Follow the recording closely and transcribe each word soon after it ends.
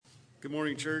Good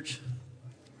morning, church.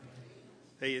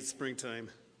 Hey, it's springtime.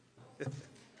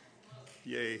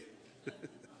 Yay.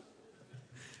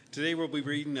 Today we'll be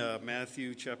reading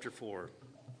Matthew chapter 4.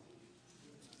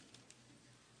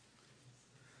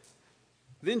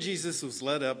 Then Jesus was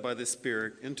led up by the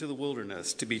Spirit into the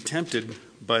wilderness to be tempted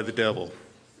by the devil.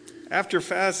 After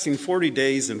fasting 40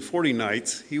 days and 40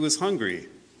 nights, he was hungry.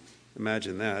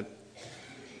 Imagine that.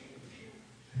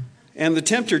 And the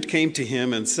tempter came to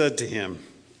him and said to him,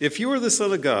 "If you are the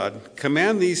Son of God,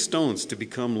 command these stones to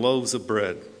become loaves of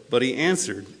bread." But he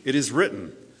answered, "It is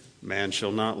written, man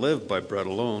shall not live by bread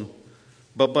alone,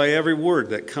 but by every word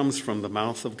that comes from the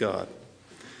mouth of God."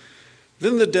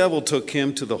 Then the devil took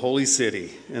him to the holy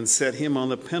city and set him on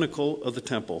the pinnacle of the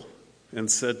temple and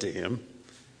said to him,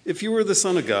 "If you are the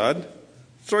Son of God,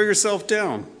 throw yourself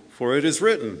down, for it is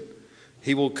written,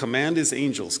 he will command his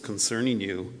angels concerning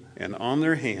you, and on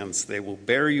their hands they will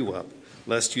bear you up,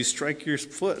 lest you strike your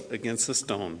foot against a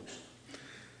stone."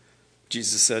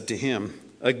 Jesus said to him,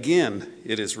 "Again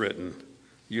it is written,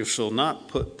 you shall not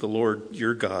put the Lord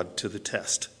your God to the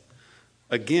test."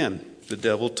 Again the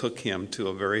devil took him to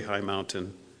a very high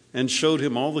mountain and showed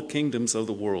him all the kingdoms of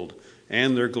the world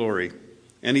and their glory.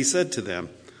 And he said to them,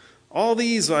 "All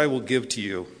these I will give to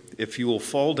you, if you will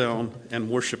fall down and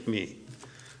worship me."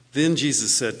 Then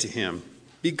Jesus said to him,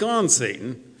 "Begone,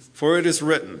 Satan, for it is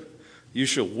written, you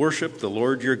shall worship the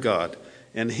Lord your God,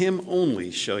 and him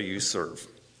only shall you serve."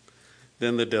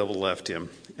 Then the devil left him,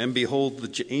 and behold,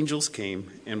 the angels came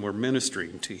and were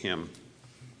ministering to him.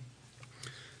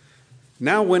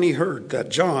 Now when he heard that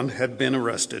John had been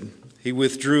arrested, he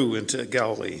withdrew into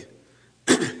Galilee.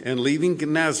 And leaving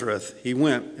Nazareth, he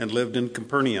went and lived in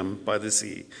Capernaum by the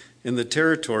sea, in the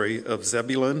territory of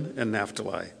Zebulun and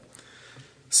Naphtali,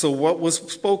 so what was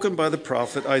spoken by the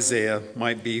prophet Isaiah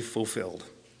might be fulfilled.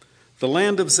 The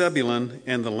land of Zebulun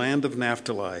and the land of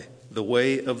Naphtali, the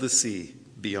way of the sea,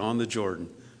 beyond the Jordan,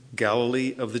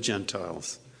 Galilee of the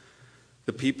Gentiles.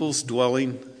 The people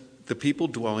dwelling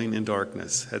in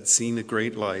darkness had seen a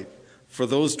great light. For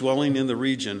those dwelling in the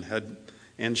region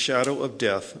and shadow of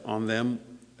death, on them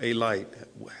a light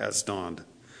has dawned.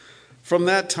 From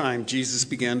that time Jesus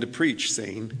began to preach,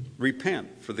 saying,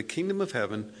 "Repent, for the kingdom of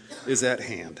heaven is at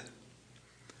hand."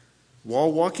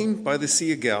 While walking by the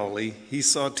Sea of Galilee, he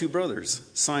saw two brothers,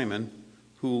 Simon,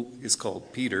 who is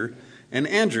called Peter, and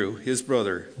Andrew, his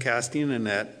brother, casting a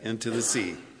net into the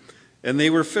sea. And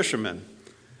they were fishermen.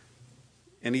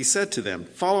 And he said to them,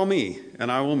 "Follow me,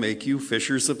 and I will make you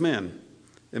fishers of men."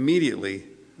 Immediately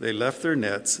they left their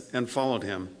nets and followed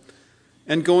him.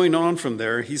 And going on from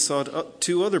there, he saw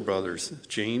two other brothers,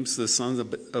 James, the son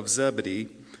of Zebedee,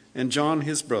 and John,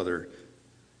 his brother,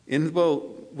 in the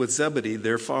boat with Zebedee,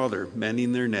 their father,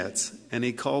 mending their nets, and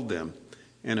he called them.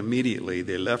 And immediately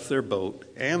they left their boat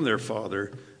and their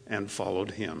father and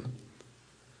followed him.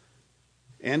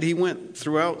 And he went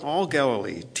throughout all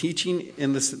Galilee, teaching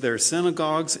in their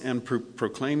synagogues and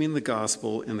proclaiming the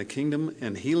gospel in the kingdom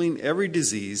and healing every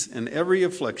disease and every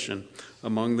affliction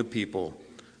among the people.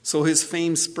 So his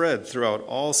fame spread throughout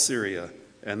all Syria,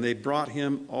 and they brought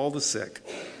him all the sick,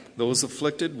 those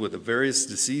afflicted with the various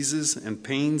diseases and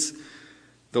pains,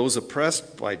 those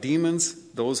oppressed by demons,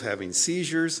 those having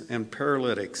seizures and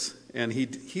paralytics, and he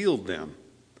healed them.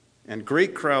 And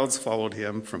great crowds followed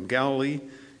him from Galilee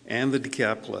and the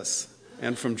Decapolis,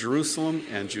 and from Jerusalem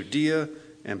and Judea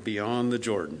and beyond the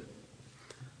Jordan.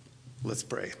 Let's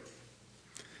pray.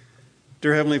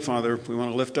 Dear Heavenly Father, we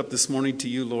want to lift up this morning to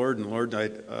you, Lord. And Lord, I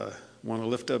want to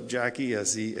lift up Jackie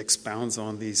as he expounds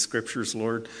on these scriptures,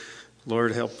 Lord.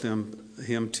 Lord, help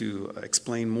him to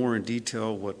explain more in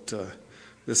detail what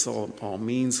this all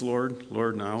means, Lord.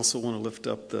 Lord, and I also want to lift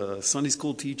up the Sunday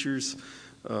school teachers,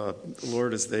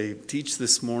 Lord, as they teach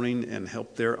this morning, and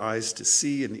help their eyes to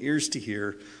see and ears to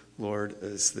hear, Lord,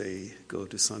 as they go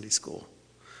to Sunday school.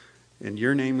 In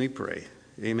your name we pray.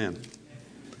 Amen.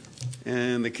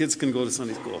 And the kids can go to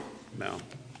Sunday school now.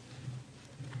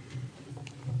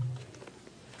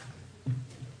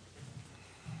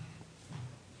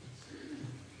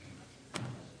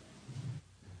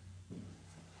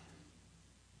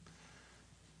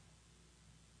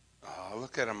 Oh,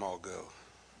 look at them all go.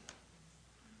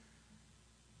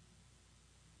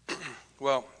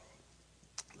 Well,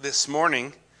 this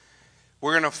morning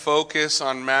we're going to focus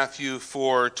on Matthew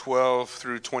 4:12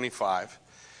 through 25.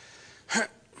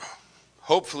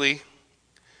 Hopefully,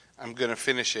 I'm going to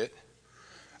finish it.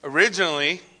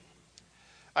 Originally,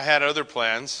 I had other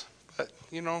plans, but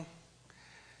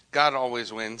God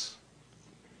always wins.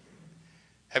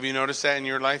 Have you noticed that in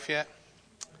your life yet?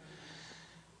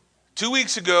 2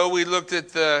 weeks ago, we looked at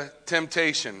the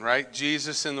temptation, right?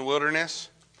 Jesus in the wilderness.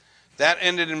 That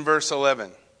ended in verse 11.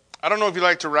 I don't know if you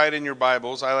like to write in your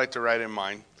Bibles. I like to write in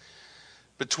mine.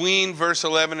 Between verse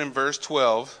 11 and verse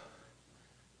 12,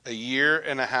 a year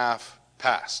and a half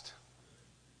passed.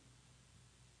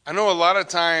 I know a lot of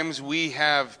times we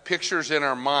have pictures in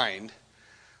our mind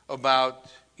about,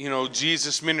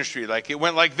 Jesus' ministry. Like it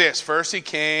went like this. First he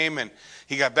came and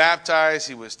he got baptized,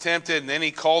 he was tempted, and then he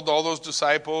called all those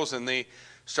disciples and they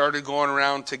started going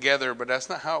around together. But that's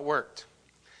not how it worked.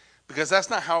 Because that's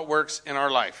not how it works in our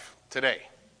life today.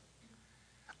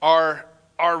 Our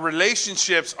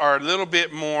relationships are a little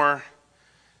bit more,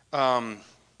 I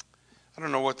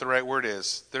don't know what the right word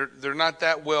is. They're not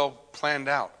that well planned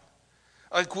out.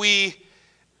 Like we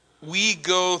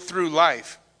go through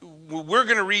life. We're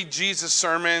going to read Jesus'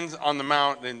 sermons on the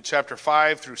Mount in chapter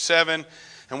 5 through 7,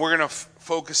 and we're going to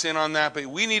focus in on that. But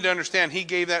we need to understand he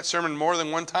gave that sermon more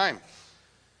than one time.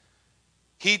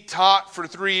 He taught for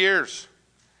 3 years.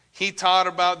 He taught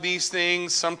about these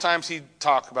things. Sometimes he'd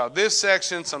talk about this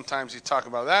section. Sometimes he'd talk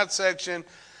about that section.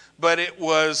 But it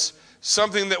was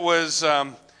something that was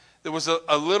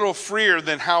a little freer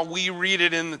than how we read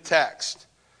it in the text.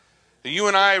 You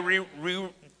and I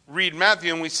read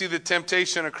Matthew and we see the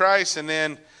temptation of Christ, and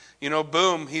then,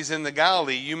 boom, he's in the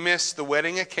Galilee. You miss the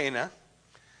wedding at Cana.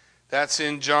 That's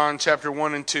in John chapter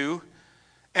 1 and 2.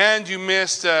 And you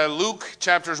missed Luke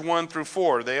chapters 1 through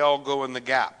 4. They all go in the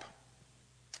gap.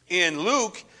 In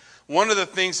Luke, one of the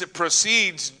things that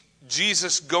precedes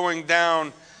Jesus going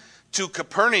down to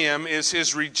Capernaum is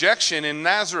his rejection in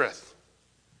Nazareth.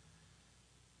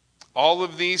 All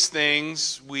of these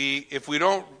things,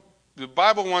 the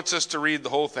Bible wants us to read the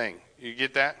whole thing. You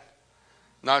get that?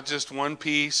 Not just one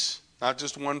piece, not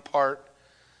just one part.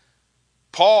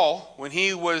 Paul, when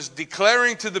he was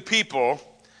declaring to the people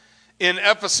in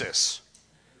Ephesus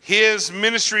his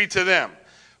ministry to them,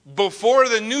 before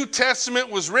the New Testament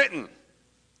was written,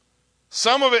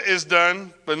 some of it is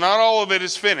done, but not all of it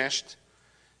is finished.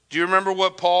 Do you remember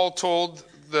what Paul told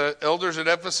the elders at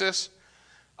Ephesus?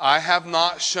 I have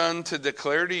not shunned to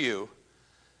declare to you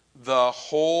the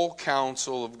whole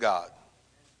counsel of God.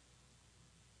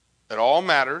 It all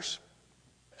matters.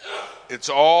 It's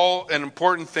all an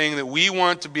important thing that we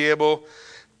want to be able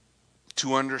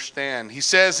to understand. He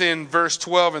says in verse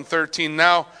 12 and 13,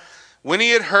 now, when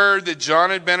he had heard that John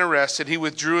had been arrested, he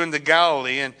withdrew into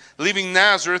Galilee, and leaving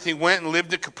Nazareth, he went and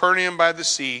lived at Capernaum by the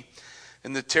sea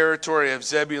in the territory of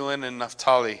Zebulun and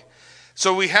Naphtali.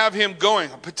 So we have him going,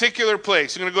 a particular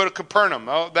place. He's going to go to Capernaum.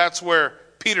 Oh, that's where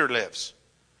Peter lives,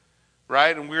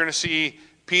 right? And we're going to see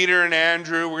Peter and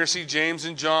Andrew, we're going to see James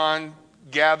and John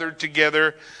gathered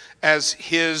together as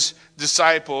his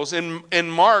disciples.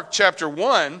 In Mark chapter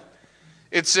 1,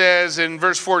 it says in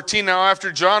verse 14, now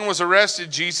after John was arrested,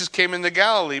 Jesus came into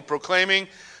Galilee, proclaiming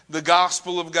the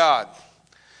gospel of God.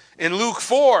 In Luke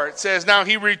 4, it says, now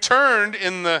he returned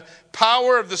in the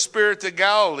power of the Spirit to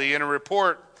Galilee, and a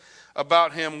report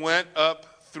about him went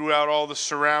up throughout all the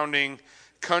surrounding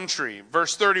country.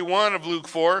 Verse 31 of Luke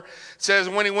 4 says,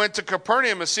 when he went to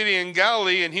Capernaum, a city in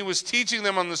Galilee, and he was teaching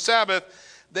them on the Sabbath,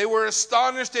 they were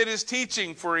astonished at his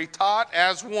teaching, for he taught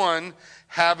as one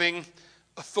having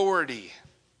authority.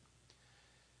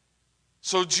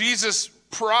 So Jesus,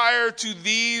 prior to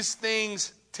these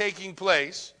things taking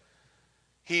place,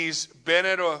 he's been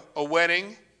at a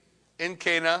wedding in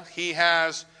Cana. He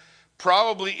has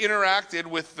probably interacted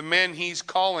with the men he's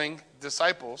calling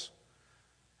disciples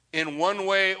in one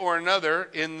way or another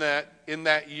in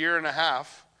that year and a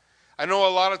half. I know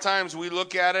a lot of times we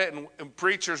look at it, and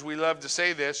preachers, we love to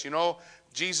say this,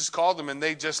 Jesus called them and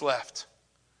they just left.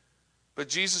 But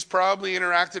Jesus probably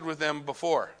interacted with them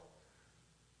before.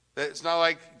 It's not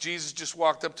like Jesus just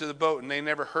walked up to the boat and they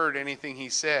never heard anything he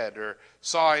said or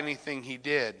saw anything he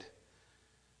did.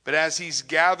 But as he's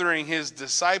gathering his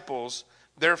disciples,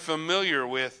 they're familiar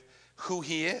with who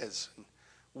he is,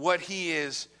 what he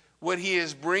is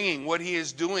bringing, what he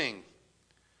is doing.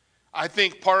 I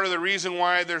think part of the reason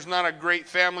why there's not a great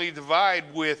family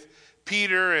divide with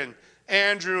Peter and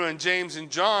Andrew and James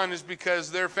and John is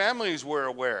because their families were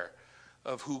aware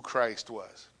of who Christ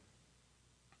was.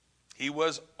 He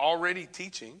was already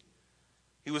teaching.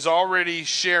 He was already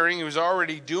sharing. He was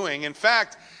already doing. In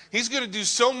fact, he's going to do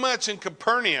so much in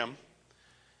Capernaum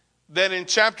that in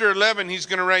chapter 11, he's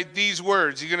going to write these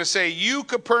words. He's going to say, you,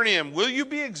 Capernaum, will you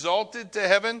be exalted to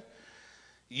heaven?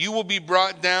 You will be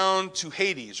brought down to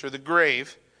Hades, or the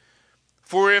grave.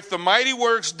 For if the mighty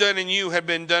works done in you had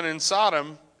been done in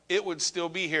Sodom, it would still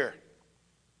be here.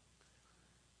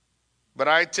 But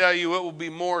I tell you, it will be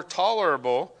more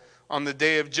tolerable on the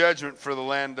day of judgment for the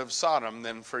land of Sodom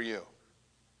than for you.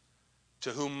 To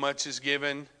whom much is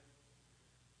given,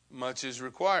 much is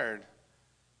required.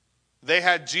 They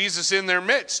had Jesus in their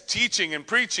midst, teaching and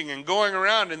preaching and going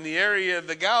around in the area of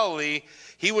the Galilee.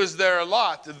 He was there a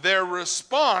lot. Their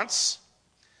response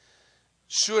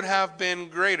should have been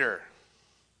greater.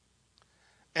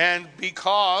 And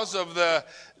because of that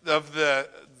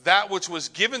which was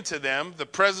given to them, the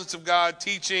presence of God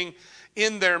teaching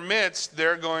in their midst,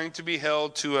 they're going to be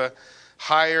held to a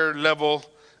higher level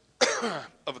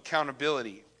of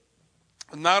accountability.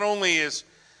 Not only is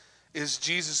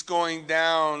Jesus going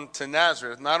down to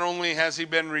Nazareth, not only has he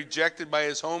been rejected by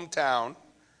his hometown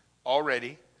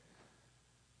already,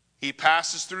 he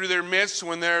passes through their midst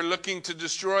when they're looking to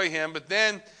destroy him, but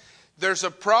then there's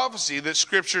a prophecy that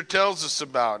Scripture tells us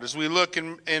about. As we look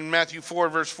in Matthew 4,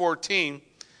 verse 14,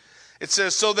 it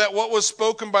says, so that what was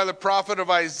spoken by the prophet of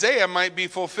Isaiah might be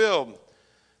fulfilled.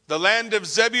 The land of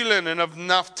Zebulun and of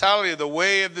Naphtali, the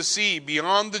way of the sea,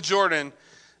 beyond the Jordan,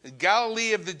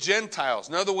 Galilee of the Gentiles.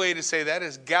 Another way to say that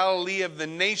is Galilee of the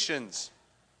nations.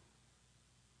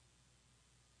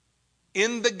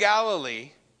 In the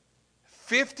Galilee,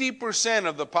 50%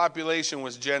 of the population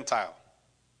was Gentile.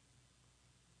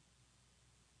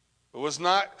 It was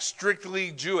not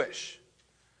strictly Jewish.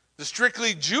 The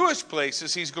strictly Jewish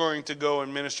places he's going to go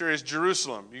and minister is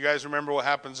Jerusalem. You guys remember what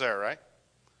happens there, right?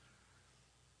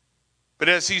 But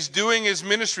as he's doing his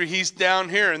ministry, he's down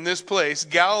here in this place,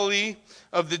 Galilee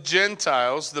of the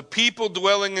Gentiles. The people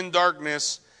dwelling in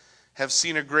darkness have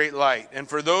seen a great light. And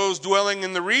for those dwelling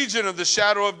in the region of the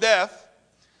shadow of death,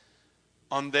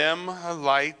 on them a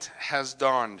light has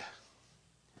dawned.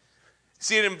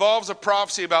 See, it involves a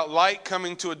prophecy about light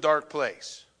coming to a dark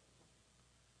place.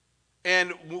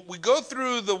 And we go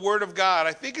through the Word of God.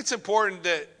 I think it's important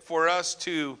for us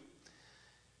to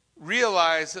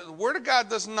realize that the Word of God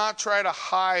does not try to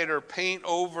hide or paint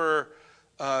over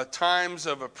times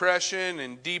of oppression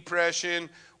and depression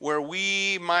where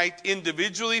we might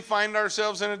individually find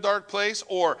ourselves in a dark place,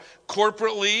 or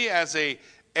corporately as a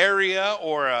area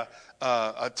or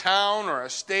a town or a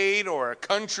state or a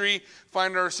country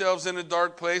find ourselves in a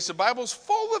dark place. The Bible's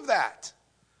full of that.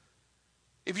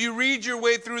 If you read your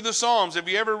way through the Psalms, have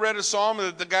you ever read a psalm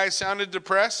that the guy sounded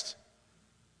depressed?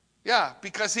 Yeah,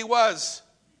 because he was.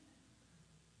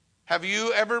 Have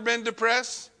you ever been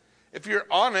depressed? If you're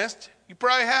honest, you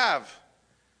probably have.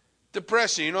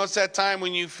 Depression, you know, it's that time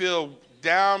when you feel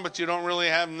down, but you don't really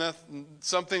have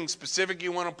something specific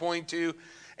you want to point to.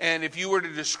 And if you were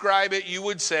to describe it, you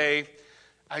would say,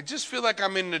 I just feel like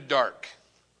I'm in the dark.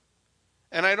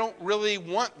 And I don't really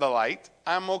want the light.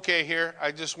 I'm okay here.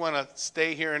 I just want to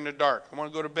stay here in the dark. I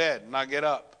want to go to bed and not get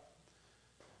up.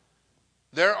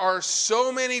 There are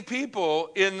so many people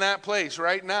in that place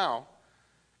right now.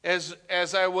 As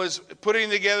I was putting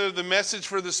together the message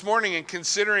for this morning and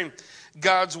considering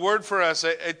God's word for us,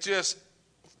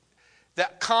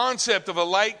 that concept of a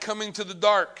light coming to the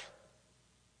dark.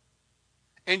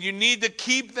 And you need to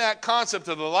keep that concept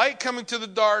of the light coming to the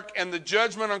dark and the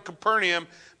judgment on Capernaum,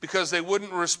 because they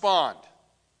wouldn't respond.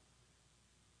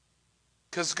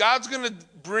 Because God's going to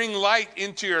bring light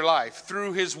into your life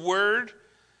through his word,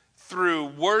 through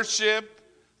worship,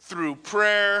 through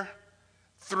prayer,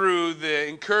 through the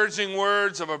encouraging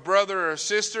words of a brother or a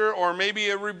sister, or maybe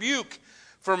a rebuke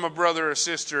from a brother or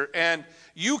sister. And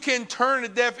you can turn a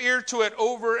deaf ear to it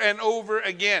over and over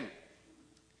again.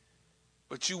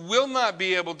 But you will not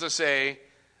be able to say,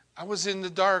 I was in the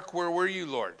dark, where were you,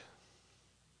 Lord?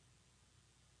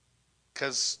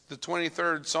 Because the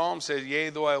 23rd Psalm says, yea,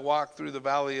 though I walk through the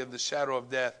valley of the shadow of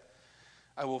death,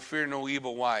 I will fear no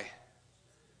evil. Why?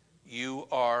 You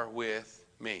are with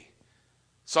me.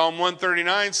 Psalm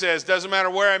 139 says, doesn't matter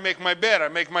where I make my bed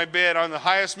on the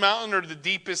highest mountain or the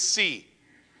deepest sea.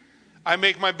 I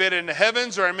make my bed in the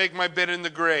heavens or I make my bed in the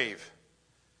grave.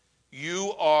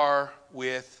 You are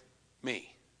with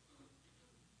me.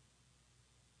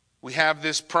 We have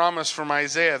this promise from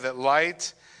Isaiah that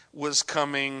light was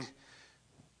coming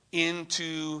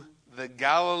into the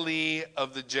Galilee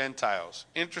of the Gentiles.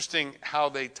 Interesting how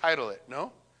they title it,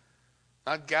 no?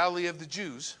 Not Galilee of the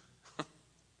Jews.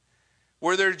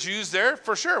 Were there Jews there?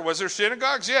 For sure. Was there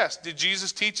synagogues? Yes. Did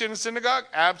Jesus teach in a synagogue?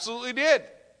 Absolutely did.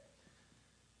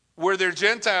 Were there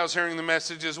Gentiles hearing the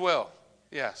message as well?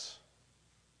 Yes.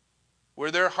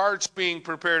 Were their hearts being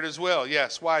prepared as well?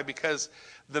 Yes. Why? Because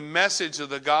the message of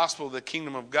the gospel of the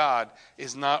kingdom of God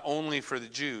is not only for the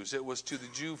Jews. It was to the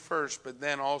Jew first, but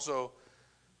then also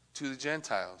to the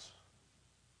Gentiles.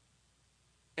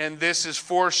 And this is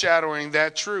foreshadowing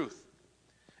that truth.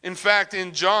 In fact,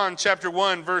 in John chapter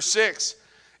 1, verse 6,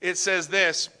 it says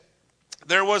this,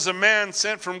 there was a man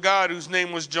sent from God whose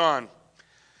name was John.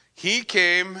 He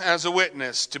came as a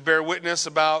witness to bear witness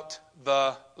about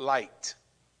the light.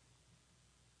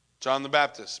 John the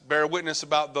Baptist. Bear witness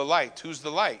about the light. Who's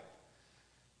the light?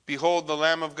 Behold the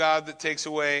Lamb of God that takes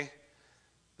away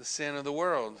the sin of the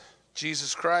world.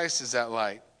 Jesus Christ is that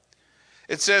light.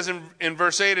 It says in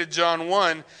verse 8 of John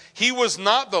 1, he was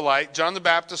not the light. John the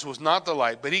Baptist was not the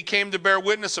light, but he came to bear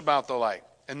witness about the light.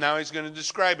 And now he's going to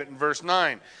describe it in verse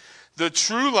 9. The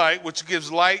true light, which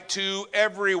gives light to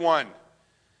everyone.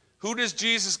 Who does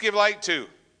Jesus give light to?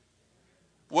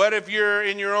 What if you're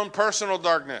in your own personal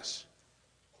darkness?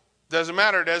 Doesn't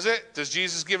matter, does it? Does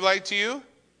Jesus give light to you?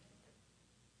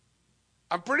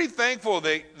 I'm pretty thankful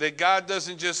that God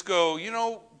doesn't just go, you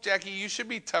know, Jackie, you should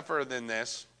be tougher than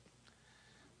this.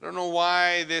 I don't know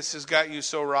why this has got you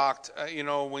so rocked.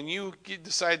 When you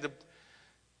decide to,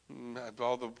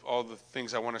 all the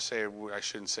things I want to say, I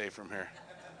shouldn't say from here.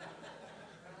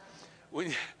 Who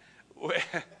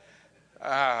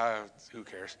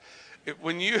cares?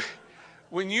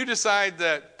 When you decide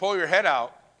to pull your head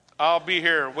out, I'll be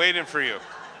here waiting for you.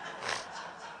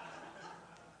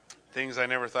 Things I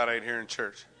never thought I'd hear in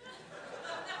church.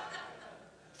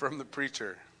 From the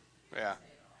preacher. Yeah.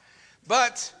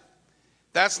 But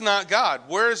that's not God.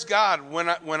 Where's God?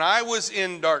 When I was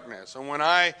in darkness and when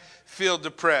I feel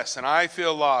depressed and I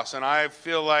feel lost and I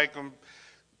feel like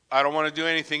I don't want to do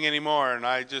anything anymore and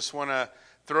I just want to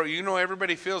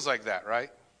everybody feels like that, right?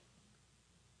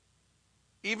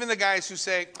 Even the guys who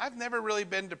say, I've never really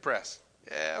been depressed.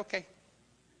 Yeah, okay.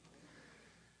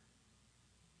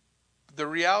 The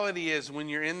reality is when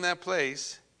you're in that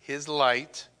place, his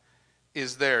light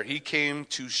is there. He came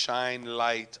to shine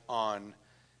light on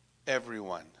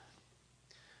everyone.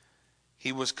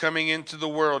 He was coming into the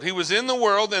world. He was in the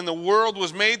world, and the world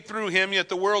was made through him, yet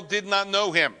the world did not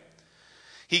know him.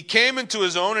 He came into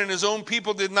his own, and his own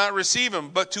people did not receive him.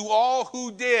 But to all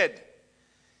who did,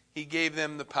 he gave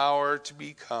them the power to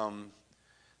become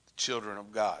the children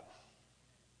of God.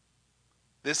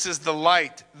 This is the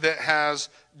light that has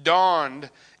dawned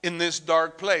in this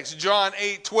dark place. John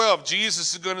 8:12,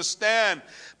 Jesus is going to stand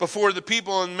before the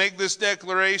people and make this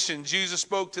declaration. Jesus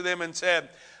spoke to them and said,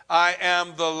 I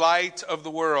am the light of the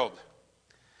world.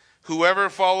 Whoever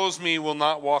follows me will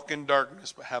not walk in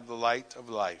darkness, but have the light of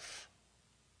life.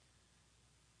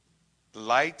 The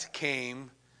light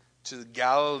came to the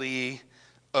Galilee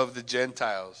of the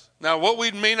Gentiles. Now, what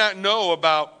we may not know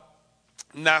about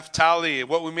Naphtali,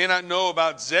 what we may not know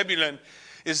about Zebulun,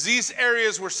 is these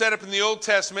areas were set up in the Old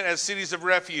Testament as cities of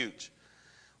refuge.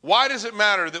 Why does it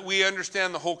matter that we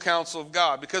understand the whole counsel of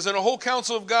God? Because in the whole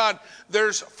counsel of God,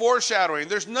 there's foreshadowing.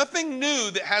 There's nothing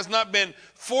new that has not been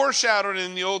foreshadowed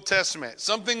in the Old Testament.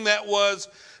 Something that was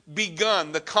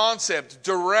begun, the concept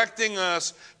directing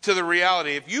us to the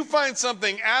reality. If you find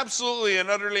something absolutely and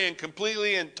utterly and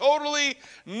completely and totally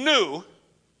new,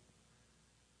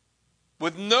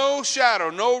 with no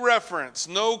shadow, no reference,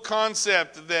 no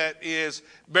concept that is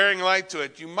bearing light to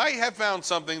it, you might have found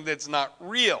something that's not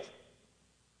real.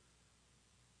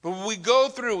 But when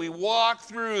we walk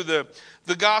through, the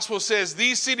gospel says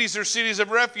these cities are cities of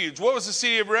refuge. What was the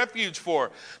city of refuge for?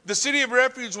 The city of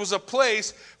refuge was a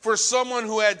place for someone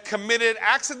who had committed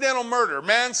accidental murder,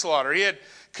 manslaughter. He had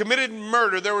committed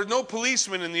murder. There were no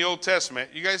policemen in the Old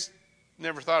Testament. You guys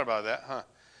never thought about that, huh?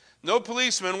 No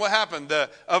policeman. What happened? The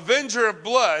avenger of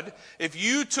blood, if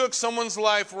you took someone's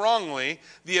life wrongly,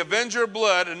 the avenger of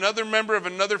blood, another member of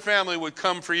another family, would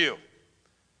come for you.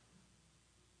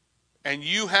 And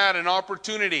you had an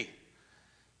opportunity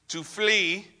to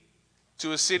flee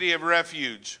to a city of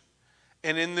refuge.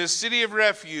 And in this city of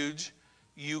refuge,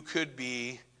 you could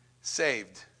be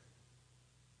saved.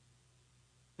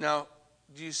 Now,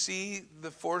 do you see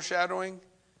the foreshadowing?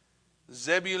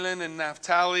 Zebulun and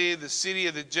Naphtali, the city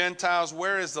of the Gentiles.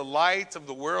 Where is the light of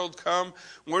the world come?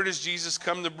 Where does Jesus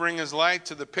come to bring his light?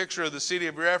 To the picture of the city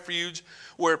of refuge,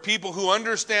 where people who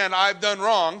understand I've done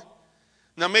wrong.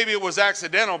 Now maybe it was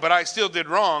accidental, but I still did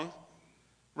wrong.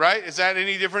 Right? Is that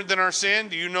any different than our sin?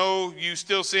 Do you know you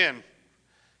still sin?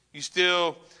 You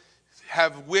still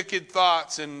have wicked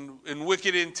thoughts and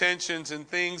wicked intentions and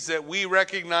things that we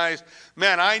recognize,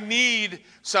 man, I need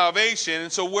salvation.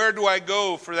 And so where do I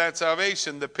go for that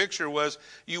salvation? The picture was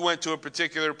you went to a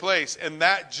particular place. And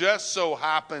that just so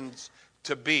happens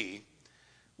to be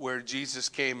where Jesus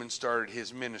came and started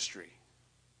his ministry.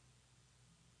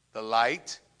 The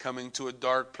light coming to a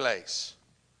dark place.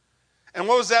 And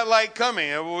what was that light coming?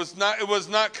 It was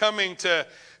not coming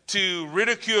to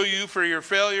ridicule you for your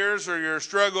failures or your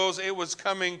struggles. It was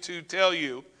coming to tell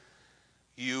you,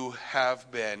 you have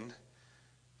been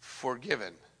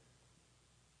forgiven.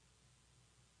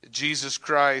 Jesus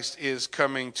Christ is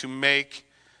coming to make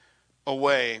a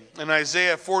way. In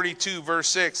Isaiah 42, verse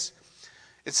 6,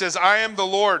 it says, I am the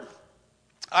Lord.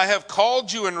 I have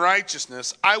called you in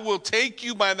righteousness. I will take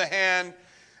you by the hand,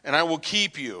 and I will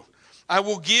keep you. I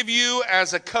will give you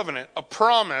as a covenant, a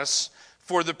promise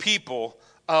for the people,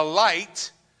 a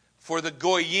light for the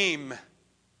goyim,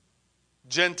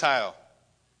 Gentile.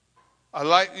 A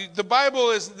light. The Bible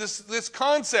is this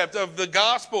concept of the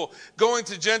gospel going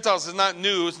to Gentiles is not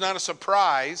new. It's not a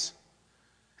surprise.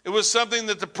 It was something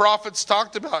that the prophets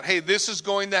talked about. Hey, this is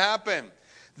going to happen.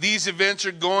 These events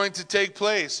are going to take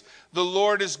place. The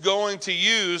Lord is going to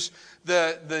use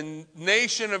the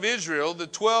nation of Israel. The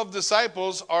 12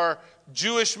 disciples are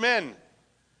Jewish men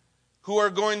who are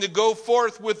going to go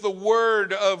forth with the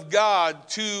word of God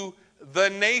to the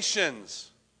nations.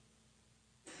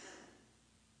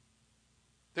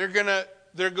 They're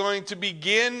going to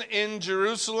begin in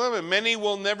Jerusalem, and many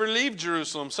will never leave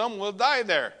Jerusalem. Some will die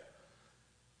there.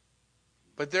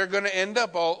 But they're going to end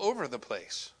up all over the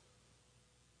place.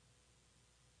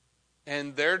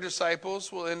 And their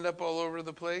disciples will end up all over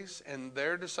the place, and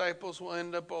their disciples will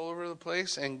end up all over the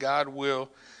place, and God will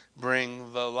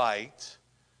bring the light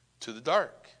to the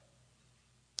dark.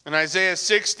 In Isaiah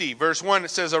 60, verse 1, it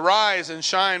says, Arise and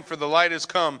shine, for the light has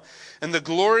come, and the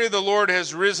glory of the Lord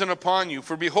has risen upon you.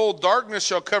 For behold, darkness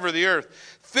shall cover the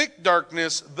earth, thick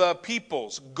darkness the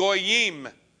peoples, goyim,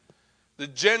 the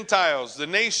Gentiles, the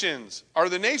nations. Are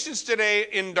the nations today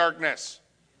in darkness?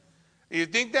 You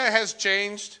think that has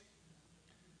changed?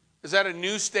 Is that a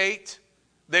new state?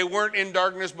 They weren't in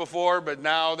darkness before, but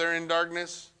now they're in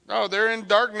darkness? No, they're in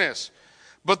darkness.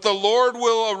 But the Lord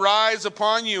will arise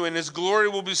upon you, and his glory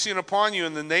will be seen upon you,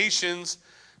 and the nations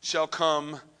shall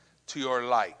come to your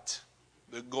light.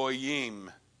 The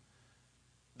goyim.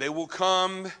 They will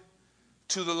come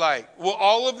to the light. Will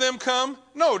all of them come?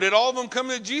 No. Did all of them come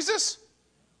to Jesus?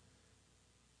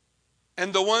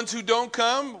 And the ones who don't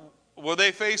come, will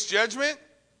they face judgment?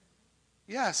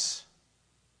 Yes.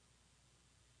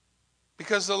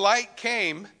 Because the light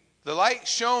came, the light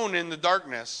shone in the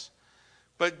darkness.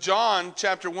 But John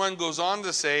chapter 1 goes on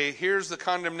to say, here's the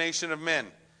condemnation of men.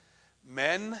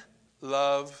 Men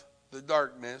love the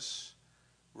darkness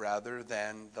rather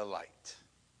than the light.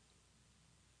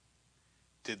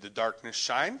 Did the darkness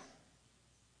shine?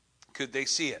 Could they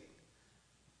see it?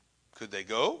 Could they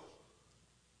go?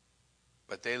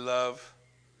 But they love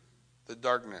the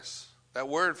darkness. That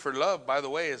word for love, by the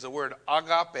way, is the word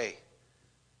agape.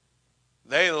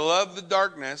 They love the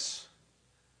darkness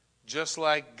just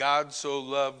like God so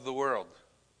loved the world.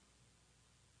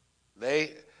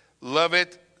 They love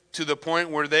it to the point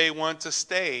where they want to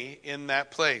stay in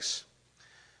that place.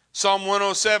 Psalm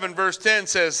 107 verse 10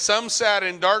 says, Some sat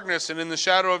in darkness and in the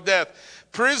shadow of death,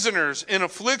 prisoners in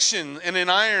affliction and in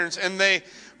irons, and they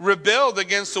rebelled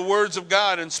against the words of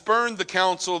God and spurned the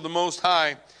counsel of the Most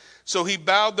High. So he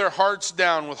bowed their hearts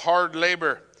down with hard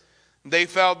labor. They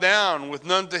fell down with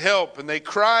none to help, and they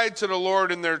cried to the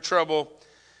Lord in their trouble,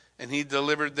 and he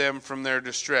delivered them from their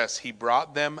distress. He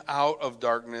brought them out of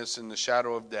darkness in the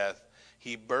shadow of death.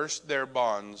 He burst their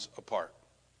bonds apart.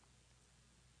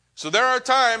 So there are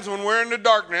times when we're in the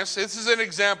darkness. This is an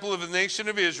example of the nation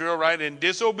of Israel, right? In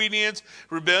disobedience,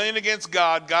 rebellion against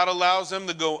God, God allows them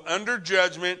to go under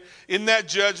judgment. In that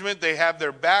judgment, they have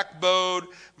their back bowed.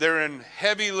 They're in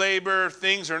heavy labor.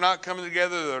 Things are not coming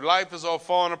together. Their life is all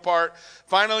falling apart.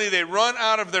 Finally, they run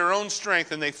out of their own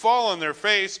strength, and they fall on their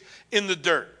face in the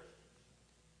dirt.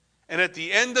 And at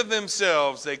the end of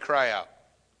themselves, they cry out,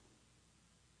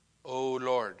 "Oh,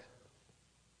 Lord."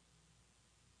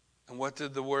 And what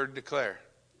did the word declare?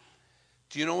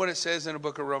 Do you know what it says in the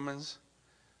book of Romans?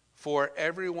 For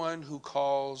everyone who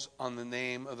calls on the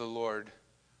name of the Lord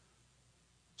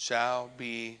shall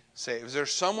be saved. Is there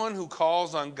someone who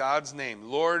calls on God's name,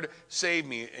 Lord, save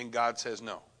me, and God says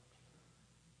no?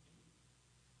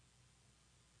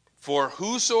 For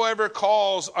whosoever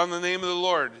calls on the name of the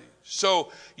Lord.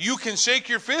 So you can shake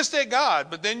your fist at God,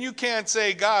 but then you can't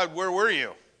say, God, where were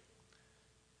you?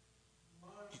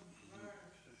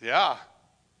 Yeah,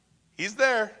 he's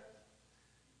there.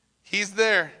 He's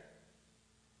there.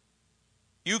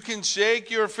 You can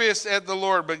shake your fist at the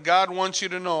Lord, but God wants you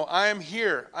to know, I am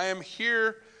here. I am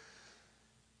here,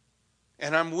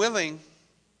 and I'm willing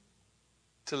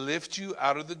to lift you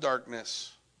out of the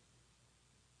darkness.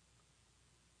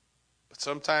 But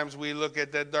sometimes we look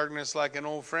at that darkness like an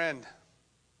old friend.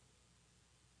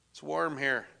 It's warm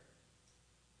here.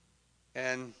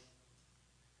 And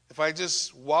if I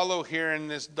just wallow here in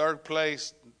this dark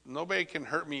place, nobody can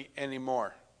hurt me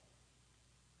anymore.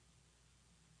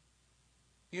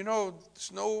 You know,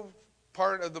 there's no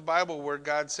part of the Bible where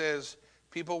God says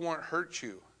people won't hurt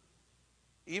you,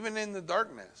 even in the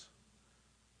darkness.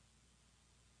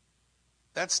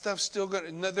 That stuff's still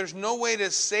good. No, there's no way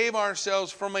to save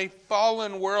ourselves from a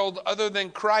fallen world other than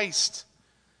Christ.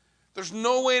 There's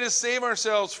no way to save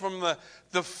ourselves from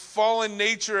the fallen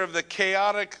nature of the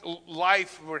chaotic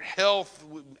life where health,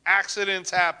 accidents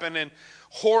happen and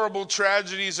horrible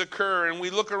tragedies occur. And we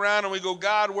look around and we go,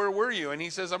 God, where were you? And he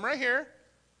says, I'm right here.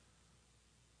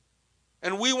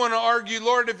 And we want to argue,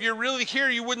 Lord, if you're really here,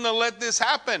 you wouldn't have let this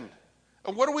happen.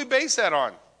 And what do we base that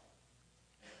on?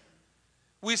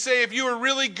 We say, if you were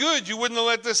really good, you wouldn't have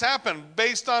let this happen.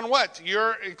 Based on what?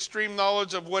 Your extreme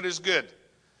knowledge of what is good.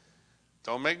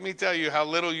 Don't make me tell you how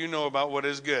little you know about what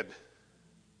is good.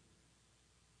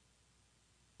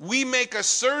 We make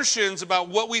assertions about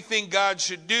what we think God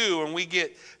should do, and we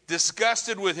get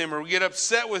disgusted with him, or we get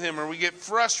upset with him, or we get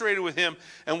frustrated with him,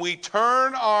 and we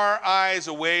turn our eyes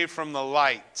away from the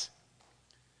light,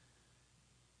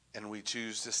 and we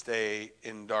choose to stay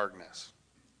in darkness.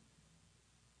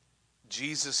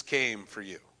 Jesus came for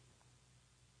you.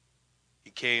 He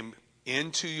came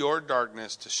into your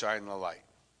darkness to shine the light.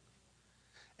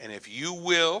 And if you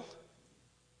will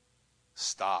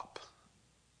stop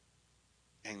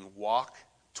and walk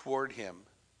toward him,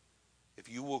 if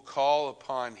you will call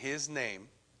upon his name,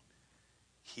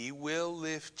 he will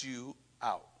lift you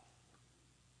out.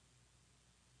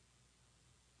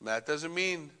 That doesn't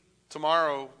mean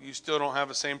tomorrow you still don't have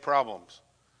the same problems.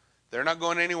 They're not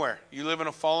going anywhere. You live in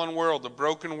a fallen world, a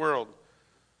broken world.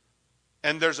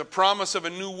 And there's a promise of a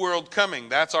new world coming.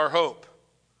 That's our hope.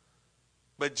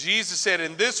 But Jesus said,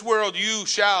 in this world you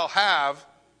shall have,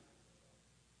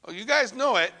 oh, you guys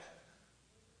know it.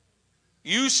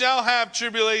 You shall have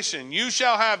tribulation. You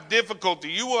shall have difficulty.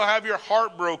 You will have your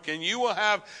heart broken. You will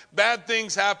have bad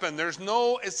things happen. There's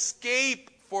no escape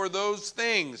for those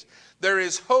things. There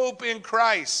is hope in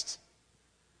Christ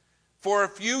for a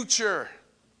future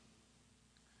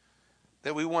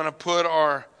that we want to put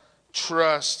our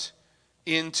trust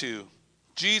into.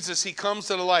 Jesus, he comes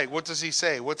to the light. What does he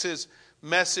say? What's his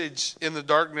message in the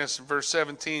darkness? Verse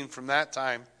 17, from that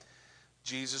time,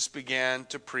 Jesus began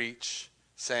to preach,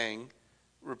 saying,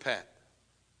 repent,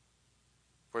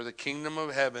 for the kingdom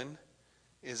of heaven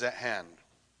is at hand.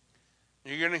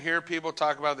 You're going to hear people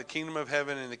talk about the kingdom of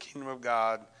heaven and the kingdom of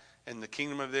God and the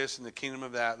kingdom of this and the kingdom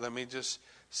of that. Let me just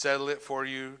settle it for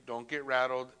you. Don't get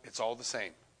rattled. It's all the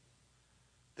same.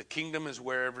 The kingdom is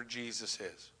wherever Jesus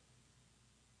is.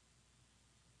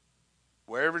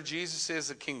 Wherever Jesus is,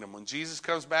 the kingdom. When Jesus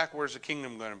comes back, where's the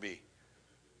kingdom going to be?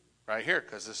 Right here,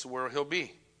 because this is where he'll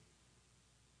be.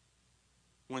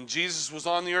 When Jesus was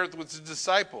on the earth with his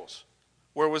disciples,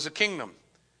 where was the kingdom?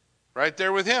 Right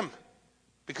there with him.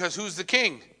 Because who's the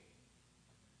king?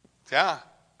 Yeah.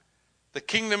 The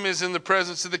kingdom is in the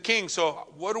presence of the king. So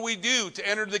what do we do to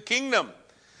enter the kingdom?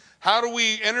 How do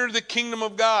we enter the kingdom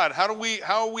of God? How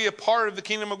are we a part of the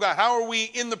kingdom of God? How are we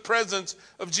in the presence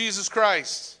of Jesus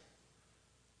Christ?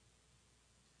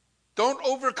 Don't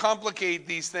overcomplicate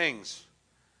these things.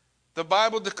 The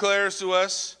Bible declares to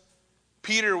us,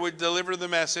 Peter would deliver the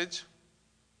message.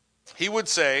 He would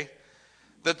say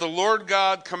that the Lord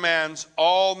God commands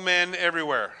all men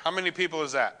everywhere. How many people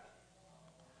is that?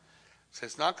 So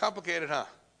it's not complicated, huh?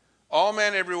 All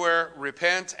men everywhere,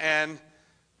 repent and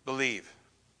believe.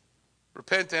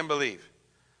 Repent and believe.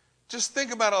 Just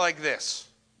think about it like this.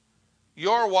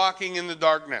 You're walking in the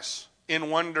darkness in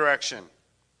one direction.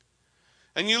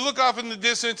 And you look off in the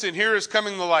distance and here is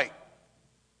coming the light.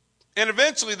 And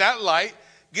eventually that light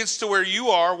gets to where you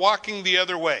are walking the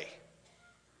other way.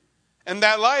 And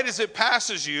that light, as it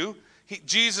passes you,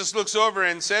 Jesus looks over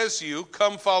and says to you,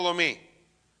 come follow me.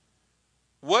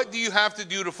 What do you have to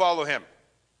do to follow him?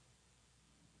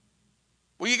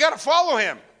 Well, you got to follow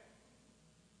him.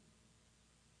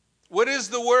 What is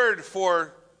the word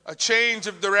for a change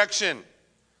of direction,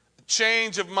 a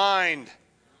change of mind,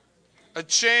 a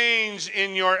change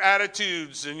in your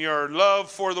attitudes and your love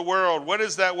for the world? What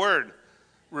is that word?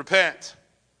 Repent,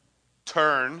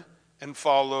 turn, and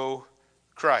follow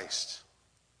Christ.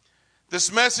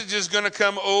 This message is going to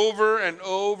come over and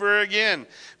over again.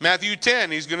 Matthew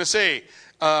 10, he's going to say,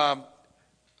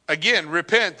 again,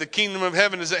 repent, the kingdom of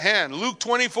heaven is at hand. Luke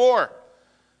 24,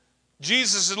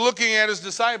 Jesus is looking at his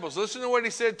disciples. Listen to what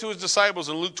he said to his disciples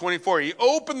in Luke 24. He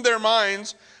opened their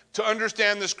minds to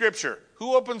understand the scripture.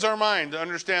 Who opens our mind to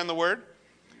understand the word?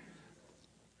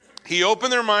 He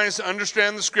opened their minds to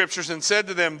understand the scriptures and said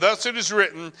to them, thus it is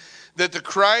written that the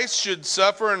Christ should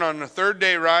suffer and on the third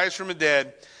day rise from the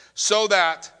dead, so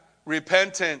that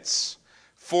repentance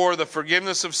for the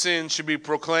forgiveness of sins should be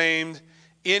proclaimed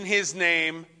in his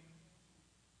name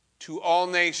to all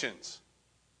nations.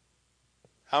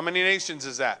 How many nations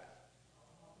is that?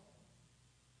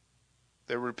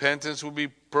 that repentance will be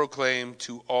proclaimed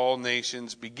to all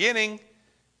nations, beginning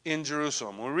in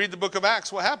Jerusalem. When we read the book of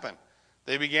Acts, what happened?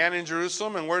 They began in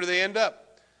Jerusalem, and where do they end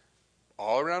up?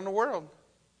 All around the world.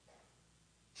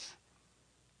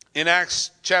 In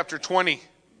Acts chapter 20,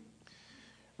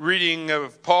 reading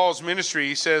of Paul's ministry,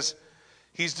 he says,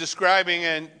 he's describing,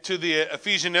 and to the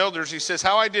Ephesian elders, he says,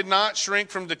 how I did not shrink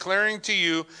from declaring to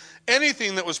you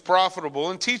anything that was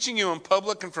profitable, and teaching you in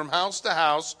public and from house to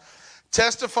house,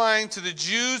 testifying to the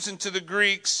Jews and to the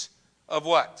Greeks of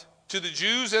what? To the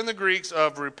Jews and the Greeks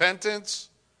of repentance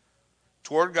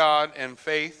toward God and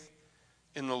faith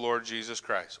in the Lord Jesus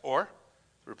Christ. Or,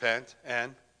 repent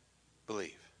and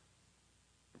believe.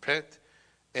 Repent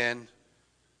and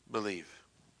believe.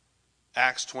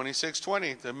 Acts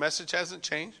 26:20. The message hasn't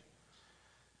changed.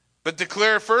 But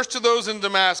declare first to those in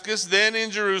Damascus, then in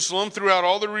Jerusalem, throughout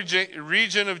all the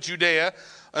region of Judea,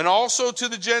 and also to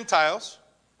the Gentiles,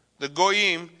 the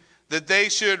Goyim, that they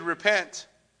should repent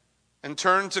and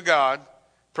turn to God,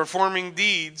 performing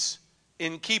deeds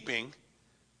in keeping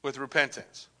with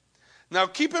repentance. Now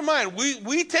keep in mind,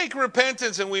 we take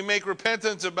repentance and we make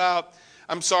repentance about,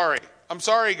 I'm sorry,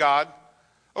 God.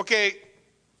 Okay,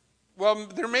 well,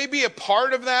 there may be a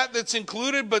part of that that's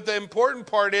included, but the important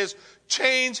part is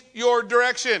change your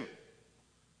direction.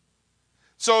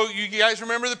 So you guys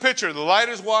remember the picture. The light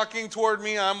is walking toward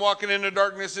me. I'm walking into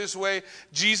darkness this way.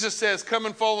 Jesus says, come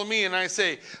and follow me. And I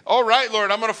say, all right,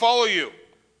 Lord, I'm going to follow you.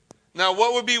 Now,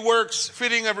 what would be works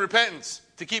fitting of repentance?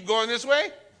 To keep going this way?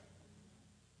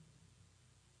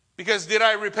 Because did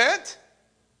I repent?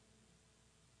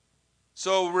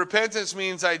 So repentance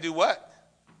means I do what?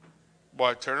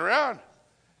 Well, I turn around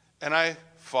and I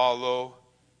follow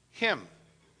him.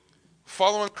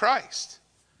 Following Christ.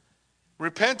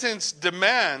 Repentance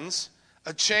demands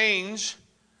a change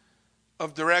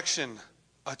of direction,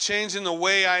 a change in the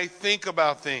way I think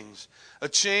about things, a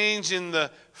change in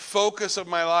the focus of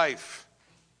my life.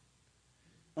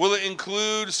 Will it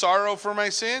include sorrow for my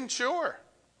sin? Sure.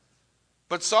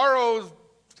 But sorrow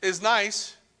is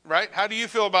nice, right? How do you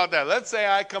feel about that? Let's say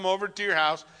I come over to your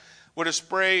house with a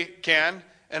spray can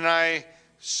and I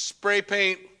spray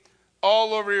paint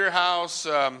all over your house,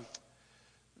 I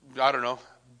don't know,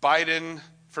 Biden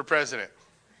for president.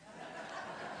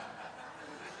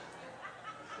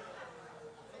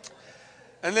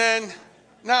 And then,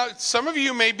 now some of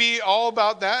you may be all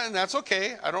about that, and that's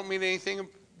okay. I don't mean anything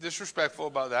disrespectful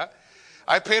about that.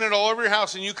 I painted all over your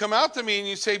house, and you come out to me and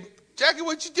you say, Jackie,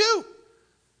 what'd you do?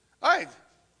 I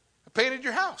painted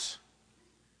your house.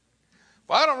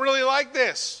 Well, I don't really like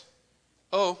this.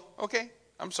 Oh, okay,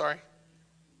 I'm sorry.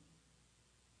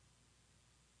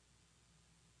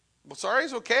 Well, sorry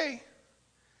is okay,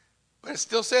 but it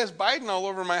still says Biden all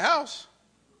over my house.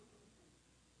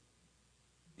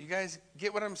 You guys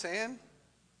get what I'm saying?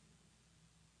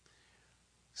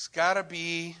 It's got to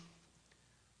be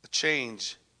a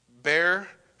change. Bear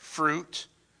fruit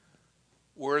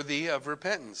worthy of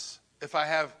repentance. If I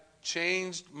have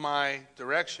changed my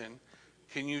direction,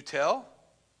 can you tell?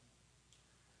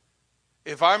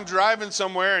 If I'm driving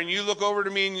somewhere and you look over to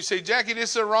me and you say, Jackie,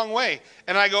 this is the wrong way.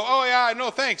 And I go, oh yeah, I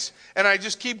know, thanks. And I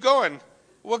just keep going.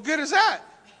 What good is that?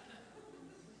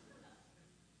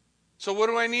 So what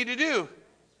do I need to do?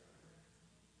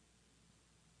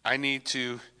 I need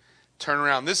to turn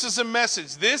around. This is a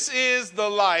message. This is the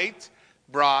light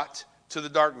brought to the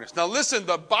darkness. Now listen,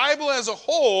 the Bible as a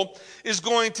whole is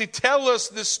going to tell us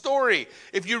this story.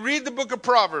 If you read the book of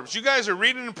Proverbs, you guys are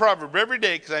reading the Proverb every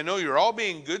day because I know you're all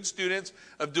being good students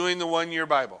of doing the one-year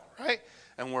Bible, right?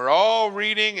 And we're all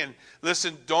reading, and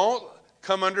listen, don't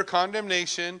come under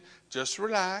condemnation. Just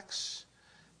relax.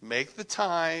 Make the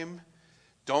time.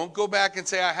 Don't go back and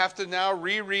say, I have to now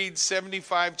reread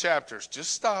 75 chapters.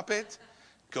 Just stop it.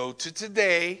 Go to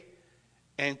today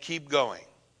and keep going.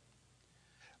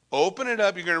 Open it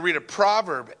up. You're going to read a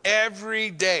proverb every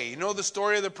day. You know the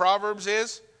story of the Proverbs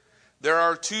is? There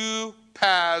are two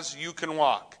paths you can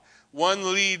walk.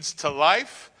 One leads to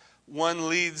life. One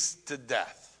leads to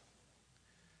death.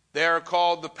 They are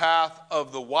called the path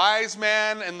of the wise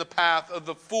man and the path of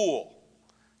the fool.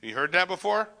 You heard that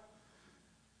before?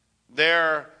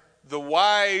 They're the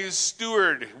wise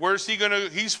steward. Where's he going to?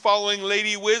 He's following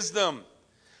Lady Wisdom.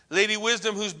 Lady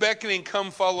Wisdom who's beckoning,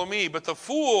 come follow me. But the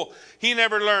fool, he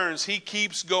never learns. He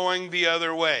keeps going the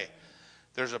other way.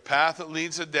 There's a path that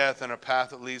leads to death and a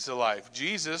path that leads to life.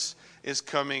 Jesus is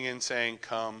coming and saying,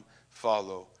 come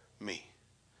follow me.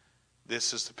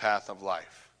 This is the path of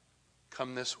life.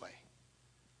 Come this way.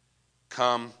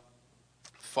 Come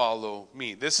follow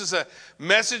me. This is a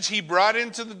message he brought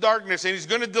into the darkness, and he's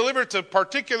going to deliver it to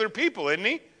particular people, isn't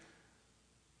he?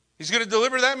 He's going to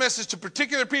deliver that message to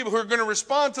particular people who are going to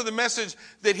respond to the message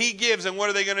that he gives. And what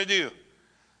are they going to do?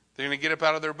 They're going to get up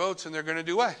out of their boats and they're going to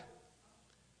do what?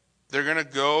 They're going to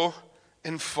go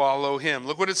and follow him.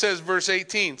 Look what it says, verse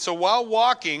 18. So while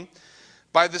walking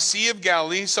by the Sea of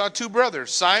Galilee, he saw two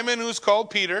brothers, Simon, who's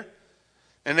called Peter,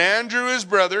 and Andrew, his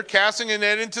brother, casting a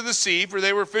net into the sea, for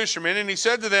they were fishermen. And he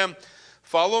said to them,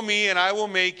 follow me, and I will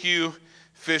make you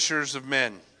fishers of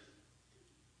men.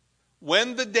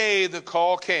 When the day the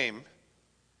call came,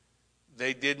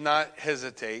 they did not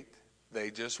hesitate. They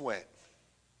just went.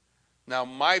 Now,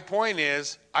 my point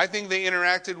is, I think they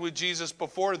interacted with Jesus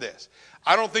before this.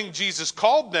 I don't think Jesus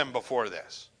called them before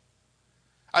this.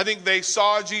 I think they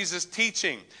saw Jesus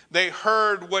teaching. They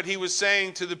heard what he was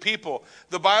saying to the people.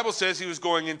 The Bible says he was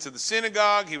going into the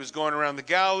synagogue, he was going around the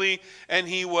Galilee, and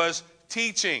he was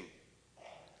teaching.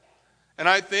 And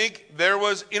I think there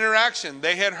was interaction.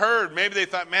 They had heard. Maybe they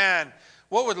thought, man,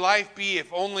 what would life be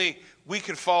if only we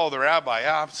could follow the rabbi?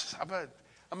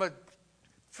 I'm a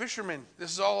fisherman.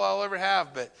 This is all I'll ever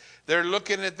have. But they're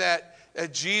looking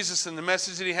at Jesus and the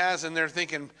message that he has, and they're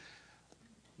thinking,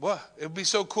 well, it would be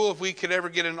so cool if we could ever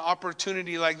get an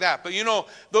opportunity like that. But you know,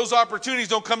 those opportunities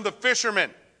don't come to fishermen.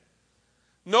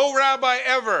 No rabbi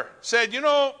ever said, you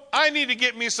know, I need to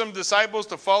get me some disciples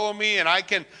to follow me and I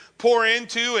can pour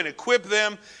into and equip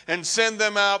them and send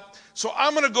them out. So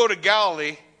I'm going to go to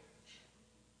Galilee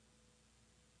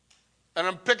and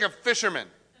I'm pick a fisherman.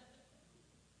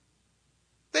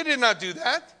 They did not do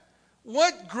that.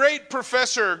 What great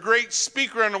professor, great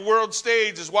speaker on the world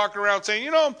stage is walking around saying,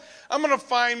 you know, I'm going to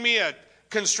find me a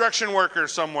construction worker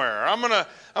somewhere. I'm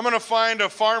going to find a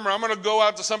farmer. I'm going to go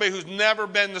out to somebody who's never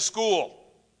been to school.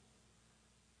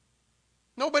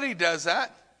 Nobody does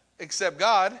that except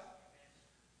God.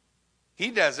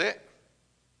 He does it.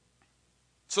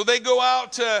 So they go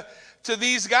out to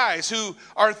these guys who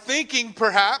are thinking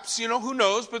perhaps, you know, who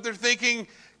knows, but they're thinking,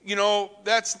 you know,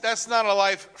 that's not a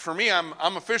life for me. I'm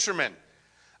a fisherman.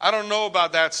 I don't know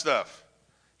about that stuff.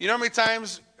 You know how many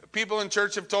times people in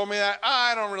church have told me that?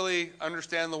 I don't really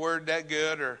understand the word that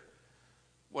good. Or,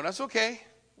 well, that's okay.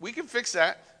 We can fix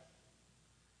that.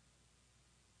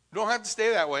 You don't have to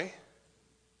stay that way.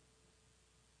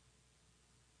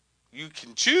 You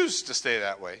can choose to stay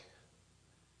that way.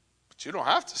 But you don't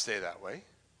have to stay that way.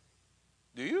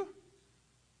 Do you?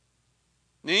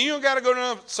 Now, you don't got to go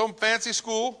to some fancy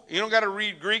school. You don't got to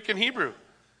read Greek and Hebrew.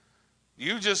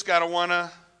 You just got to want to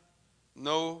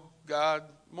know God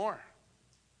more.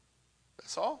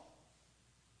 That's all.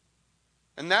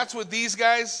 And that's what these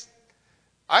guys,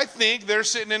 I think they're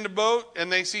sitting in the boat and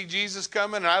they see Jesus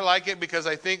coming. And I like it because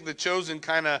I think The Chosen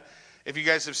kind of, if you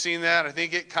guys have seen that, I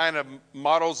think it kind of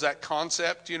models that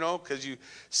concept, you know, because you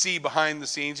see behind the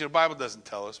scenes. You know, the Bible doesn't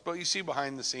tell us, but you see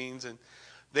behind the scenes. And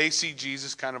they see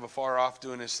Jesus kind of afar off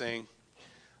doing his thing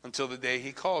until the day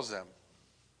he calls them.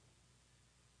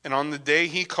 And on the day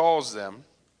he calls them,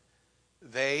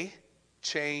 they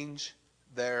change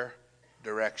their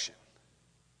direction.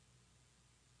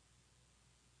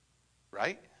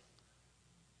 Right?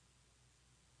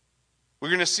 We're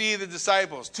going to see the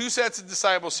disciples. Two sets of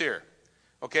disciples here.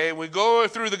 Okay, we go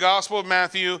through the Gospel of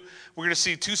Matthew. We're going to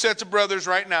see two sets of brothers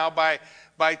right now.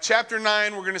 By chapter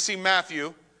 9, we're going to see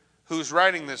Matthew, who's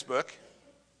writing this book.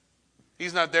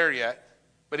 He's not there yet,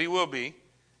 but he will be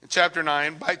in chapter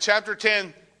 9. By chapter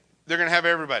 10, they're going to have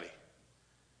everybody.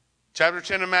 Chapter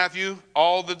 10 of Matthew,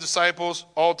 all the disciples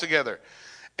all together.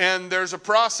 And there's a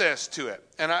process to it.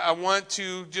 And I want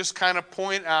to just kind of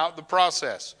point out the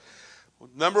process.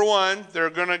 Number one, they're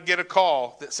going to get a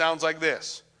call that sounds like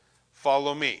this.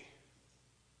 Follow me.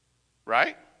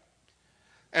 Right?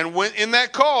 And when in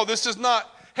that call, this is not,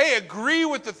 hey, agree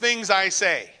with the things I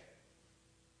say.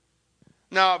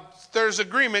 Now, there's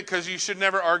agreement because you should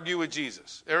never argue with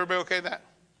Jesus. Everybody okay with that?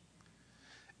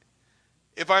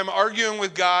 If I'm arguing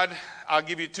with God, I'll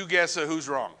give you two guesses of who's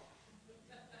wrong.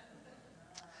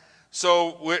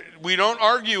 So we don't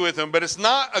argue with him, but it's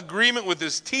not agreement with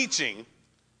his teaching.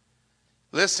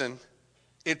 Listen,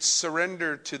 it's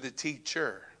surrender to the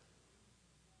teacher.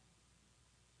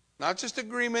 Not just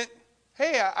agreement.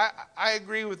 Hey, I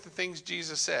agree with the things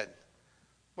Jesus said.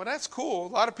 Well, that's cool. A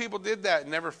lot of people did that and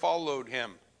never followed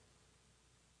him.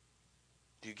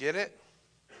 Do you get it?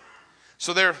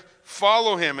 So they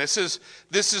follow him. This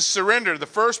is surrender. The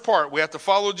first part, we have to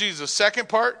follow Jesus. Second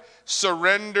part,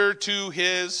 surrender to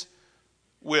his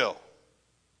will.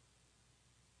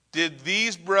 Did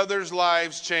these brothers'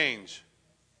 lives change?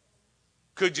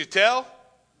 Could you tell?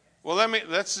 Well,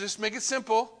 let's just make it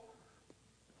simple.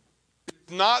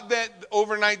 It's not that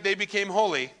overnight they became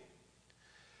holy.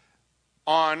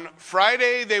 On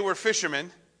Friday, they were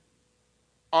fishermen.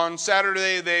 On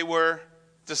Saturday, they were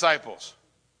disciples.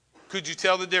 Could you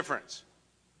tell the difference?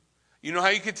 You know how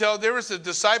you could tell the difference? The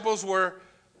disciples were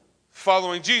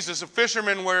following Jesus. The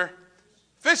fishermen were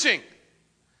fishing.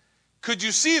 Could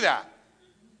you see that?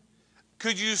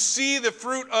 Could you see the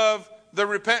fruit of the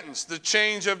repentance, the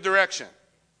change of direction?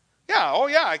 Yeah, oh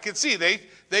yeah, I could see. They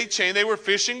changed. They were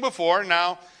fishing before.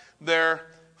 Now they're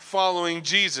following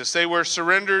Jesus. They were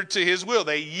surrendered to his will.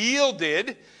 They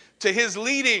yielded to his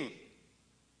leading.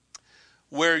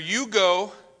 Where you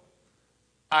go,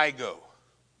 I go.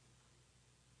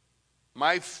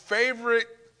 My favorite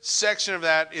section of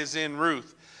that is in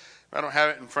Ruth. I don't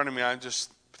have it in front of me. I'm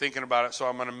just thinking about it, so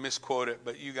I'm going to misquote it,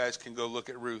 but you guys can go look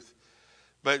at Ruth.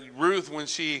 But Ruth, when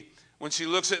she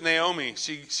looks at Naomi,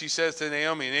 she says to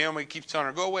Naomi keeps telling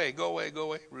her, go away, go away, go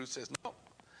away. Ruth says, no,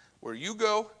 where you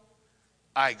go,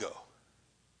 I go.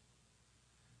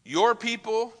 Your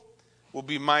people will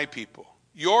be my people.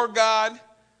 Your God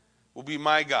will be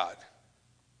my God.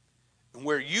 And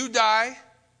where you die,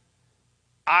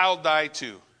 I'll die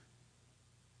too.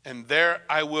 And there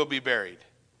I will be buried.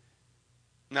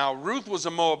 Now, Ruth was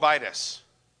a Moabitess.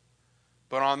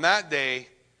 But on that day,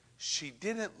 she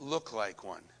didn't look like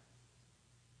one.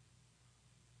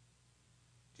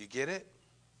 Do you get it?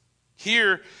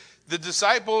 Here, the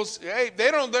disciples, hey,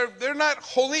 they're not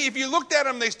holy. If you looked at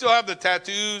them, they still have the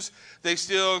tattoos.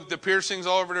 The piercings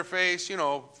all over their face. You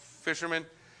know, fishermen.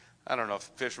 I don't know if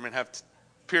fishermen have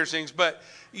piercings, but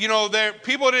you know,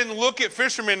 people didn't look at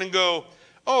fishermen and go,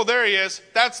 oh, there he is.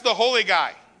 That's the holy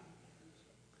guy.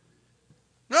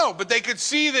 No, but they could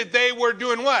see that they were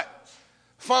doing what?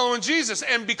 Following Jesus.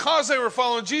 And because they were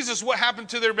following Jesus, what happened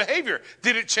to their behavior?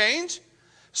 Did it change?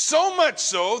 So much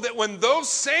so that when those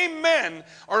same men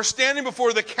are standing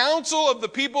before the council of the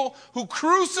people who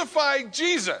crucified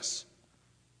Jesus,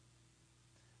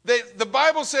 the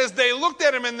Bible says they looked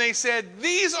at him and they said,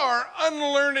 these are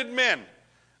unlearned men.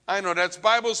 I know that's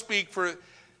Bible speak for,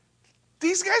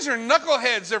 these guys are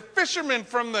knuckleheads. They're fishermen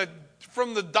from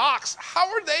the docks. How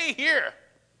are they here?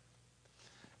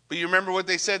 But you remember what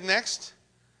they said next?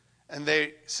 And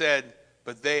they said,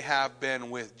 but they have been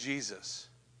with Jesus.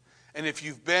 And if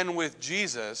you've been with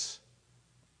Jesus,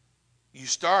 you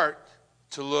start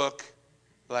to look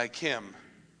like him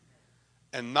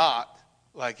and not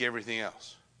like everything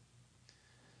else.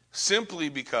 Simply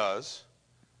because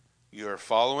you're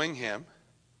following him,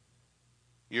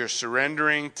 you're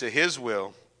surrendering to his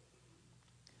will.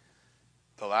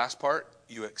 The last part,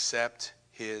 you accept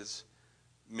his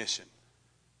mission.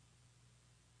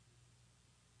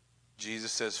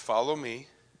 Jesus says, follow me.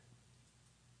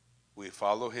 We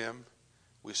follow him,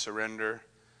 we surrender,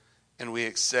 and we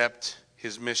accept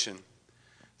his mission.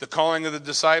 The calling of the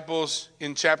disciples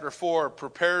in chapter 4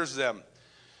 prepares them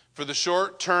for the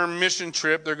short-term mission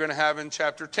trip they're going to have in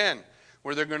chapter 10,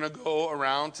 where they're going to go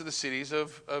around to the cities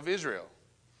of Israel.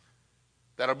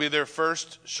 That'll be their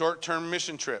first short-term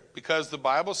mission trip, because the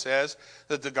Bible says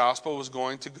that the gospel was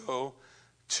going to go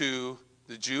to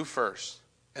the Jew first.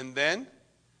 And then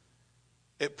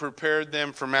it prepared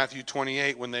them for Matthew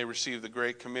 28 when they received the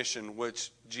Great Commission,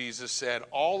 which Jesus said,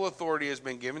 all authority has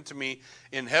been given to me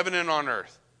in heaven and on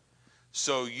earth.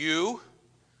 So you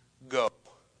go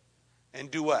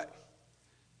and do what?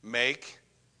 Make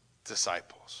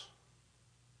disciples.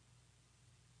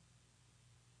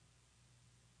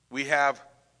 We have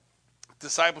a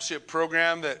discipleship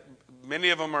program that many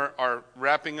of them are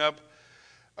wrapping up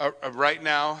right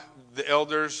now. The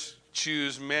elders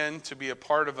choose men to be a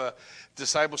part of a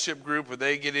discipleship group where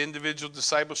they get individual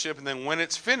discipleship. And then when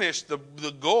it's finished, the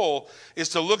goal is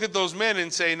to look at those men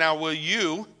and say, now will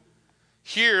you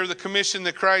hear the commission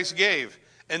that Christ gave?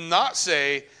 And not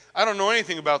say, I don't know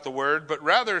anything about the word, but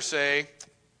rather say,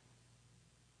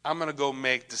 I'm going to go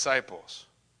make disciples.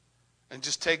 And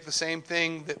just take the same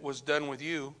thing that was done with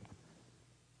you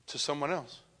to someone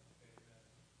else.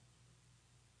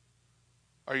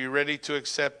 Are you ready to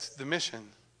accept the mission?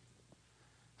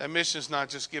 That mission is not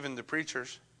just given to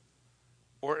preachers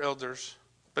or elders,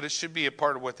 but it should be a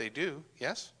part of what they do,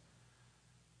 yes?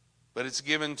 But it's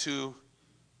given to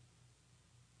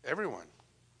everyone.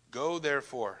 Go,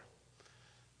 therefore,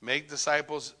 make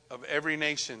disciples of every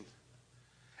nation.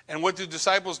 And what do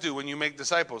disciples do when you make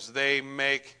disciples? They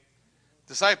make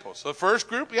disciples. So the first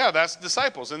group, yeah, that's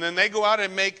disciples. And then they go out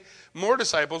and make more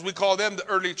disciples. We call them the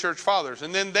early church fathers.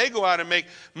 And then they go out and make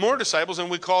more disciples, and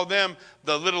we call them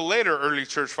the little later early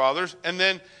church fathers. And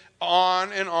then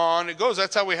on and on it goes.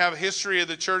 That's how we have a history of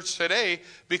the church today,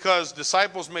 because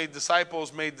disciples made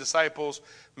disciples, made disciples,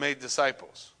 made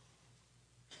disciples.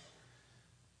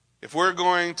 If we're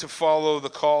going to follow the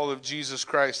call of Jesus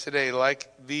Christ today like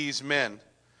these men,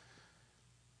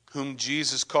 whom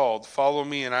Jesus called, follow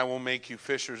me and I will make you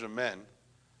fishers of men,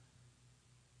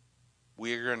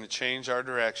 we are going to change our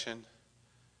direction,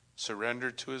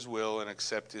 surrender to his will, and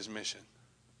accept his mission.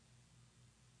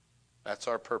 That's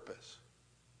our purpose.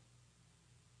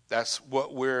 That's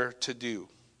what we're to do.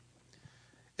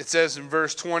 It says in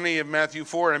verse 20 of Matthew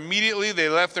 4, immediately they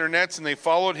left their nets and they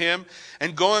followed him.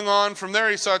 And going on from there,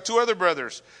 he saw two other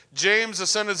brothers, James, the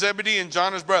son of Zebedee, and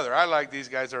John, his brother. I like these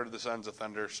guys are the sons of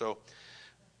thunder. So,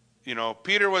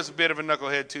 Peter was a bit of a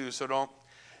knucklehead too. So don't.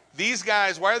 These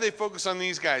guys, why are they focused on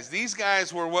these guys? These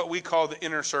guys were what we call the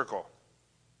inner circle.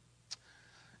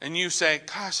 And you say,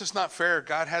 gosh, that's not fair.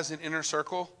 God has an inner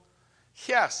circle.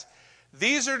 Yes.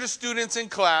 These are the students in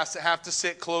class that have to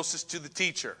sit closest to the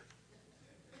teacher.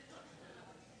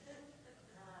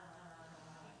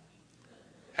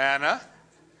 Hannah?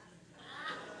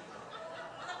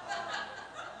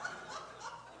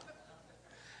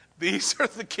 These are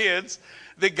the kids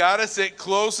that got to sit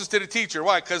closest to the teacher.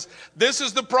 Why? Because this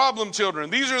is the problem, children.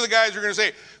 These are the guys who are going to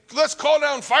say, let's call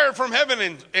down fire from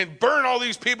heaven and burn all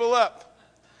these people up.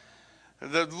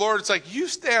 The Lord's like, you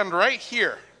stand right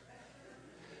here.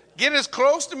 Get as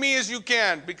close to me as you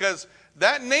can, because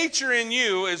that nature in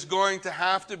you is going to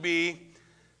have to be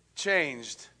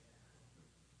changed.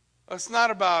 It's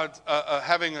not about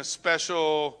having a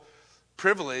special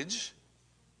privilege.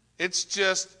 It's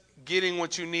just getting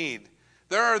what you need.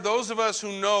 There are those of us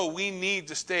who know we need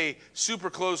to stay super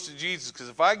close to Jesus, because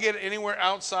if I get anywhere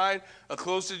outside or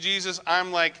close to Jesus,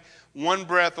 I'm like one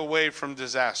breath away from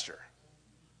disaster.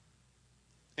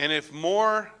 And if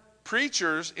more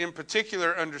preachers in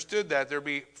particular understood that, there'd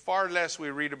be far less we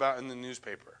read about in the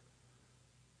newspaper.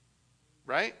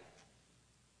 Right?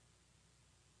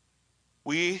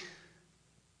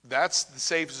 That's the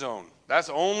safe zone. That's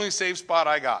the only safe spot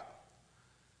I got.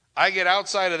 I get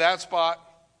outside of that spot,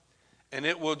 and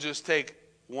it will just take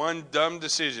one dumb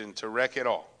decision to wreck it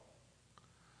all.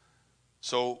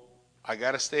 So I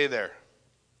got to stay there.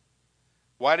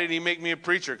 Why did he make me a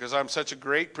preacher? Because I'm such a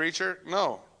great preacher?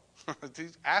 No.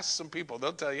 Ask some people.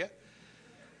 They'll tell you.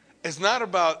 It's not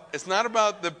about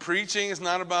the preaching. It's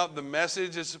not about the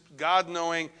message. It's God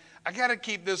knowing, I got to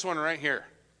keep this one right here.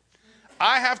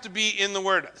 I have to be in the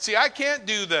Word. See, I can't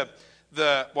do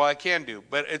I can do,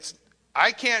 but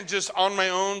I can't just on my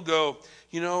own go,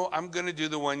 I'm going to do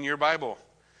the 1-year Bible.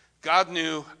 God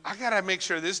knew, I got to make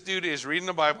sure this dude is reading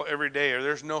the Bible every day or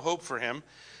there's no hope for him.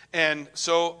 And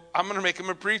so I'm going to make him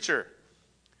a preacher.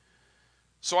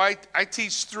 So I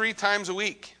teach 3 times a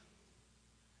week.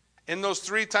 In those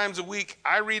 3 times a week,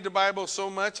 I read the Bible so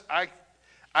much.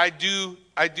 I do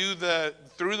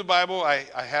through the Bible. I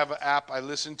have an app. I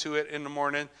listen to it in the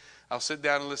morning. I'll sit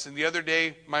down and listen. The other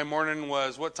day, my morning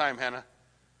was, what time, Hannah?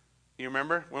 You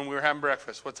remember when we were having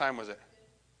breakfast? What time was it?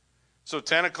 So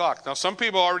 10 o'clock. Now, some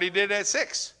people already did it at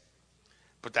 6.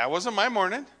 But that wasn't my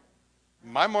morning.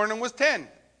 My morning was 10.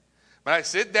 But I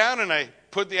sit down and I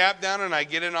put the app down and I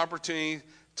get an opportunity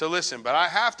to listen. But I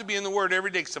have to be in the Word every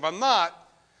day, because if I'm not,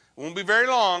 it won't be very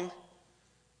long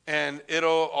and it'll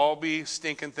all be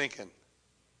stinking thinking.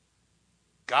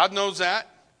 God knows that.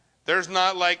 There's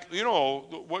not like,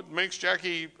 what makes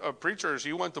Jackie a preacher is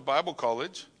he went to Bible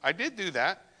college. I did do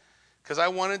that because I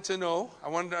wanted to know. I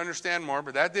wanted to understand more,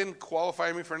 but that didn't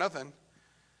qualify me for nothing.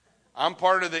 I'm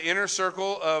part of the inner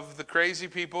circle of the crazy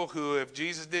people who, if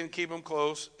Jesus didn't keep them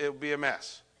close, it would be a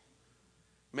mess.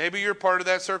 Maybe you're part of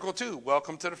that circle too.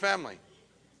 Welcome to the family.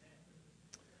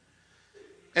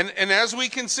 And as we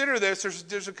consider this,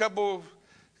 there's a couple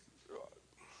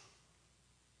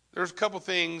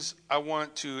things I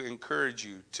want to encourage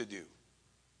you to do.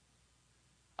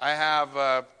 I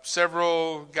have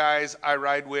several guys I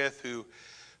ride with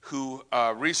who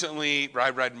recently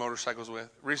I ride motorcycles with.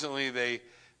 Recently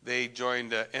they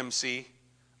joined MC,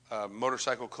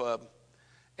 motorcycle club,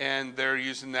 and they're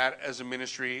using that as a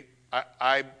ministry.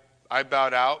 I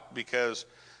bowed out because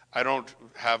I don't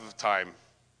have time.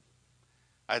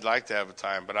 I'd like to have a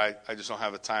time, but I just don't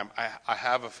have a time. I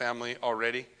have a family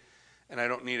already, and I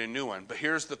don't need a new one. But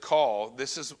here's the call.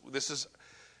 This is.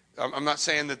 I'm not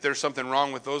saying that there's something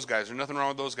wrong with those guys. There's nothing wrong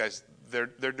with those guys.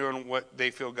 They're doing what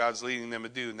they feel God's leading them to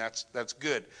do, and that's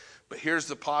good. But here's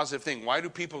the positive thing. Why do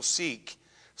people seek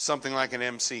something like an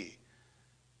MC?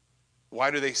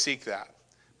 Why do they seek that?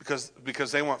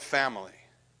 Because they want family.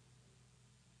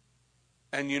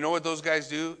 And you know what those guys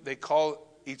do? They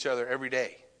call each other every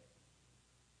day.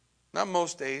 Not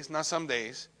most days, not some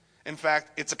days. In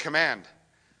fact, it's a command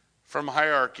from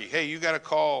hierarchy. Hey, you got to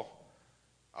call.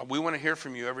 We want to hear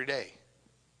from you every day.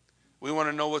 We want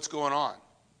to know what's going on.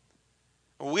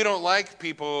 We don't like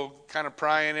people kind of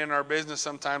prying in our business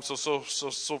sometimes. So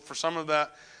for some of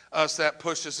that, us that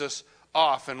pushes us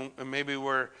off, and maybe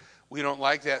we don't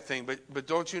like that thing. But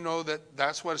don't you know that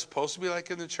that's what it's supposed to be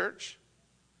like in the church?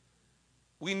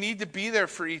 We need to be there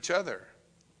for each other.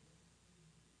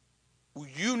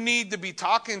 You need to be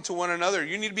talking to one another.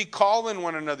 You need to be calling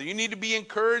one another. You need to be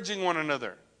encouraging one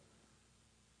another.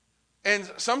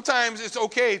 And sometimes it's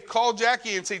okay. Call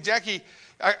Jackie and say, Jackie,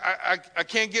 I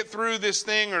can't get through this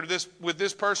thing or this with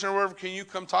this person or whatever. Can you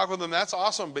come talk with them? That's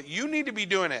awesome. But you need to be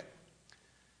doing it.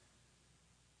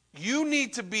 You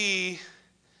need to be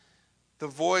the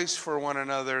voice for one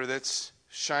another that's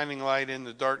shining light in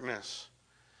the darkness.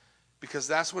 Because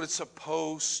that's what it's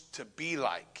supposed to be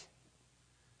like.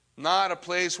 Not a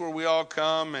place where we all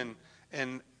come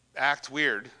and act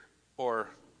weird or,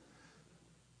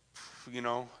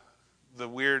 the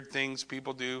weird things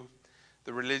people do,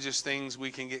 the religious things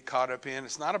we can get caught up in.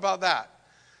 It's not about that.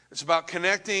 It's about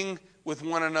connecting with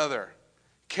one another,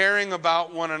 caring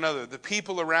about one another, the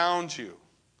people around you.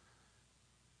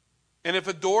 And if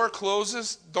a door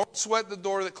closes, don't sweat the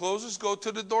door that closes. Go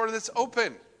to the door that's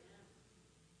open.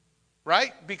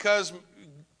 Right? Because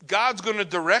God's going to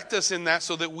direct us in that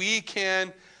so that we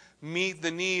can meet the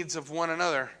needs of one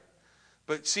another.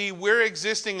 But see, we're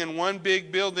existing in one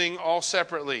big building all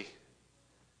separately.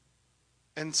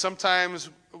 And sometimes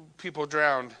people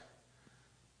drowned.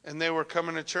 And they were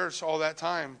coming to church all that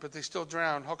time, but they still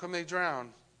drowned. How come they drowned?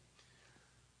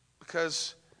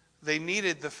 Because they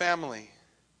needed the family.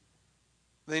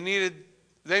 They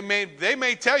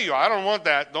may tell you, I don't want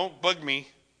that, don't bug me.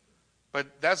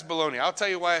 But that's baloney. I'll tell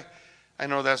you why I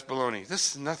know that's baloney.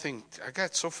 This is nothing. I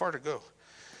got so far to go.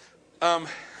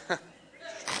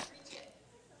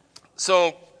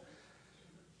 So,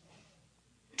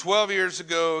 12 years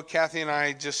ago, Kathy and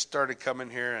I just started coming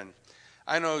here. And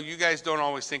I know you guys don't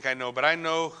always think I know, but I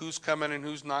know who's coming and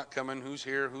who's not coming, who's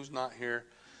here, who's not here.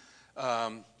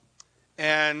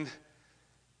 And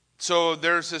so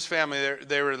there's this family.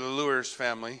 They were the Lures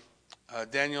family,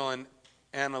 Daniel and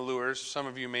Anna Lures. Some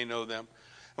of you may know them.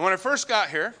 And when I first got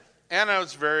here, Anna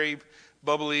was very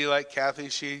bubbly like Kathy.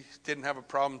 She didn't have a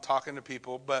problem talking to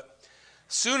people. But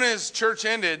as soon as church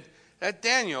ended, that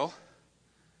Daniel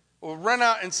will run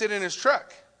out and sit in his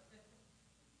truck.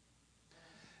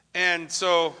 And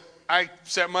so I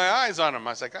set my eyes on him.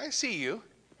 I was like, I see you.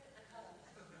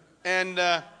 And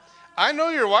I know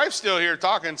your wife's still here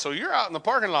talking, so you're out in the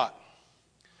parking lot.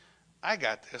 I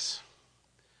got this.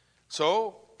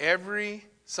 So every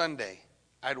Sunday,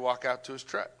 I'd walk out to his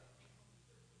truck.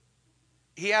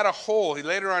 He had a hole.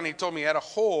 Later on, he told me he had a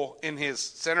hole in his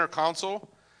center console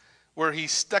where he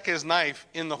stuck his knife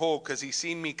in the hole because he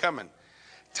seen me coming.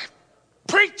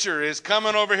 Preacher is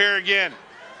coming over here again.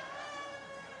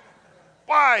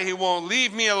 Why? He won't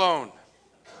leave me alone.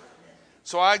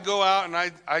 So I'd go out and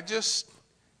I just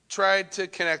tried to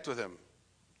connect with him.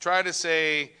 Try to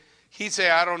say, he'd say,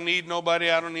 I don't need nobody.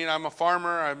 I'm a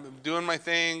farmer. I'm doing my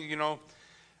thing,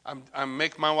 I'm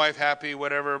making my wife happy,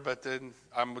 whatever, but then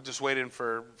I'm just waiting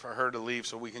for her to leave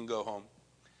so we can go home.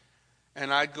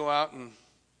 And I'd go out and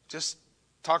just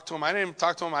talk to him. I didn't even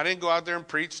talk to him. I didn't go out there and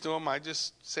preach to him. I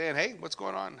just saying, hey, what's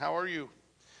going on? How are you?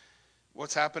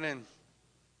 What's happening?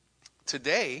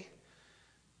 Today,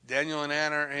 Daniel and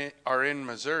Anna are in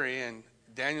Missouri, and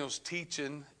Daniel's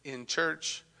teaching in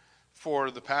church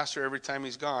for the pastor every time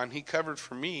he's gone. He covered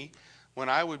for me when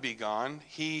I would be gone.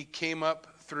 He came up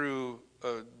through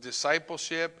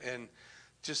discipleship and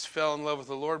just fell in love with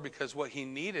the Lord because what he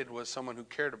needed was someone who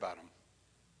cared about him.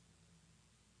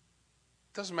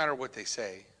 It doesn't matter what they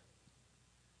say.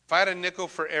 If I had a nickel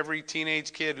for every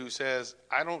teenage kid who says,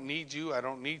 I don't need you, I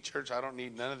don't need church, I don't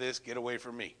need none of this, get away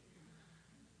from me,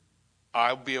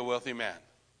 I'll be a wealthy man.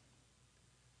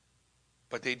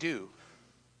 But they do.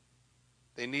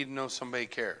 They need to know somebody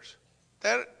cares.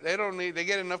 They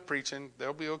get enough preaching,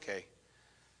 they'll be okay.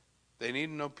 They need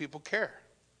to know people care.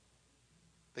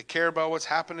 They care about what's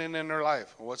happening in their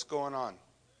life, what's going on.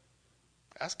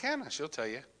 Ask Hannah, she'll tell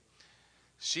you.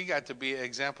 She got to be an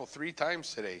example 3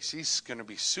 times today. She's going to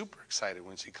be super excited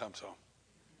when she comes home.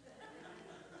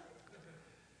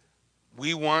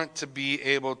 We want to be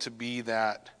able to be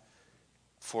that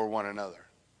for one another.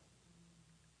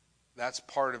 That's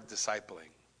part of discipling.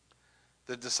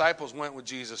 The disciples went with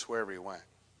Jesus wherever he went.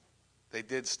 They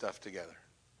did stuff together.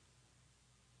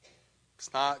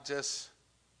 It's not just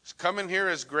coming here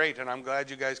is great, and I'm glad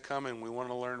you guys come and we want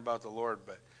to learn about the Lord,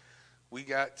 but we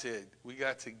got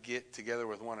to get together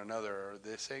with one another, or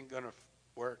this ain't going to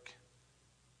work.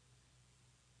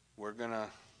 We're going to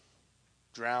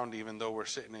drown even though we're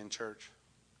sitting in church.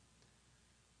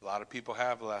 A lot of people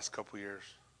have the last couple years,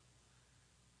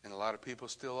 and a lot of people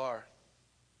still are.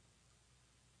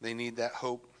 They need that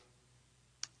hope.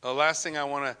 The last thing I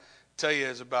want to tell you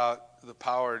is about the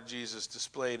power Jesus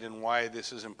displayed and why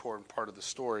this is an important part of the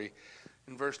story.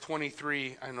 In verse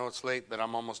 23, I know it's late, but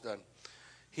I'm almost done.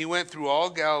 He went through all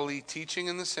Galilee, teaching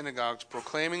in the synagogues,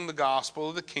 proclaiming the gospel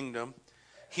of the kingdom,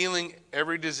 healing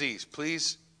every disease.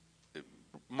 Please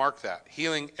mark that.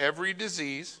 Healing every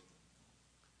disease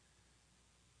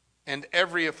and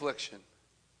every affliction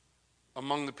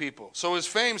among the people. So his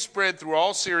fame spread through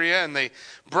all Syria, and they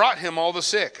brought him all the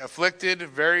sick, afflicted,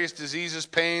 various diseases,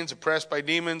 pains, oppressed by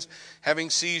demons, having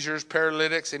seizures,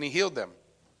 paralytics, and he healed them.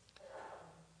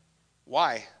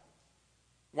 Why?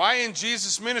 Why in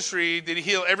Jesus' ministry did he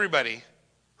heal everybody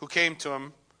who came to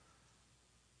him?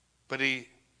 But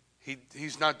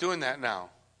he's not doing that now.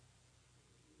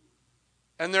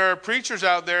 And there are preachers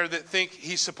out there that think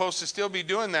he's supposed to still be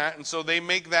doing that, and so they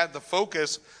make that the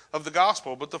focus of the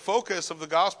gospel. But the focus of the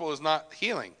gospel is not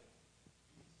healing.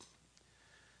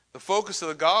 The focus of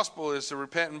the gospel is to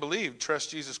repent and believe, trust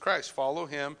Jesus Christ, follow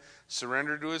him,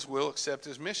 surrender to his will, accept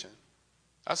his mission.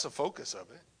 That's the focus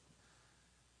of it.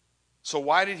 So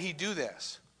why did he do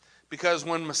this? Because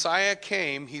when Messiah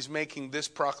came, he's making this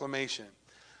proclamation.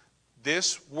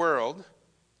 This world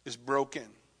is broken.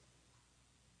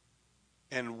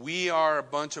 And we are a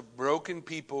bunch of broken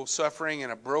people suffering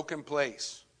in a broken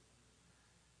place.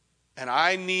 And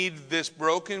I need these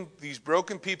broken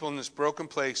people in this broken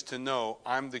place to know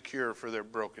I'm the cure for their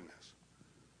brokenness.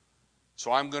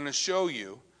 So I'm going to show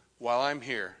you while I'm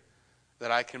here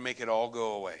that I can make it all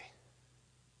go away.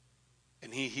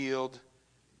 And he healed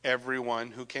everyone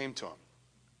who came to him.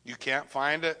 You can't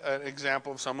find an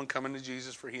example of someone coming to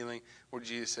Jesus for healing where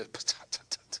Jesus said,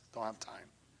 don't have time.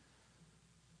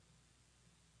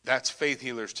 That's faith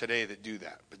healers today that do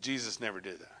that. But Jesus never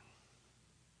did that.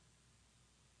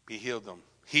 He healed them.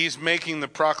 He's making the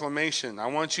proclamation. I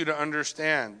want you to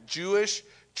understand. Jewish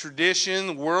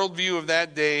tradition, worldview of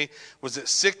that day was that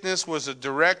sickness was a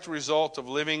direct result of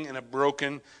living in a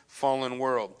broken, fallen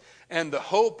world. And the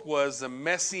hope was the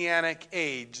messianic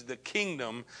age, the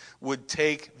kingdom, would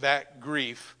take that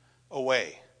grief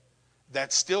away.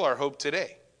 That's still our hope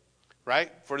today,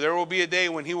 right? For there will be a day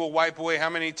when he will wipe away how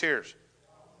many tears?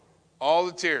 All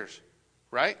the tears,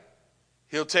 right?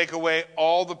 He'll take away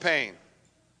all the pain.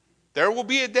 There will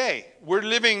be a day. We're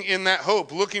living in that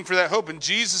hope, looking for that hope. And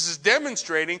Jesus is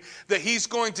demonstrating that he's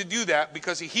going to do that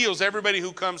because he heals everybody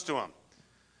who comes to him.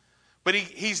 But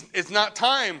it's not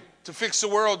time to fix the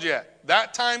world yet.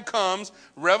 That time comes,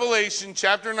 Revelation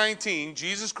chapter 19,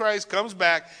 Jesus Christ comes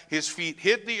back, his feet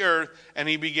hit the earth, and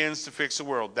he begins to fix the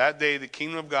world. That day, the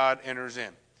kingdom of God enters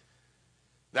in.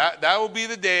 That will be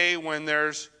the day when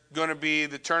there's going to be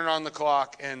the turn on the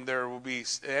clock and there will be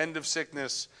end of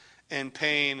sickness and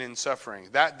pain and suffering.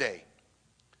 That day.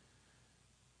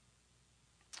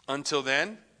 Until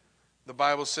then, the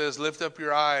Bible says, lift up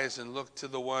your eyes and look to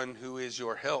the one who is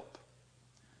your help.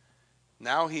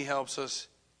 Now he helps us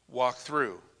walk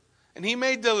through. And he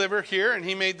may deliver here and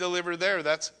he may deliver there.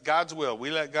 That's God's will.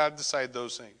 We let God decide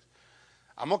those things.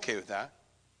 I'm okay with that.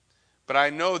 But I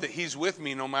know that he's with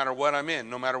me no matter what I'm in,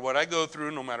 no matter what I go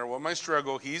through, no matter what my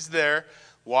struggle. He's there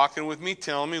walking with me,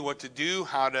 telling me what to do,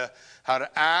 how to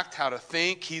act, how to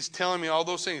think. He's telling me all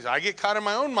those things. I get caught in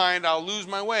my own mind, I'll lose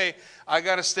my way. I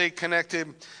got to stay connected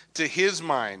to his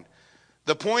mind.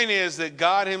 The point is that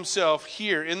God himself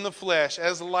here in the flesh,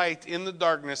 as light in the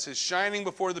darkness, is shining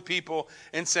before the people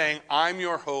and saying, I'm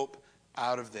your hope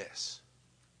out of this.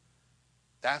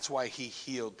 That's why he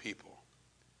healed people.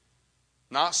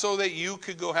 Not so that you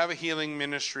could go have a healing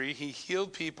ministry. He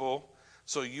healed people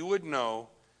so you would know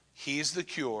he's the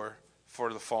cure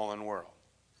for the fallen world.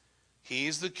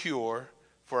 He's the cure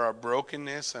for our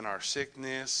brokenness and our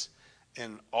sickness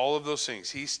and all of those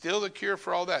things. He's still the cure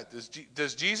for all that.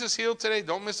 Does Jesus heal today?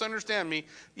 Don't misunderstand me.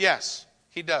 Yes,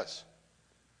 he does.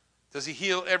 Does he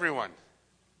heal everyone?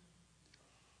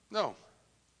 No,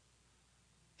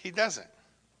 he doesn't.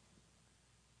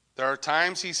 There are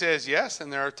times he says yes,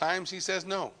 and there are times he says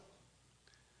no.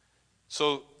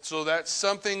 So that's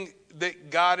something that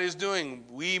God is doing.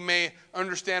 We may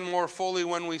understand more fully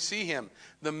when we see him.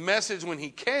 The message when he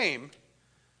came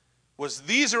was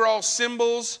these are all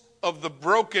symbols of the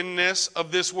brokenness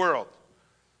of this world.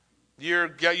 You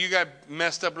got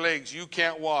messed up legs. You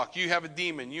can't walk. You have a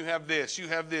demon. You have this. You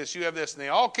have this. You have this. And they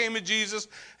all came to Jesus,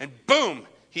 and boom,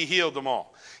 he healed them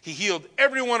all. He healed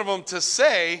every one of them to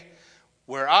say,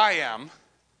 where I am,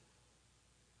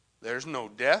 there's no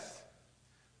death,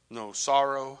 no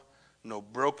sorrow, no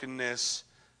brokenness.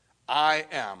 I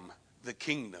am the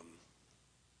kingdom.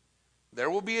 There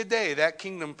will be a day that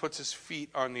kingdom puts its feet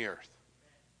on the earth.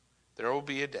 There will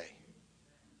be a day.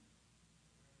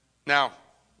 Now,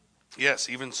 yes,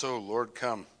 even so, Lord,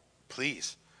 come.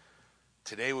 Please.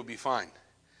 Today would be fine.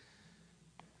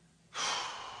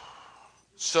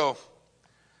 So,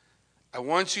 I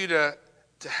want you to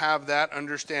have that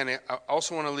understanding. I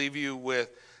also want to leave you with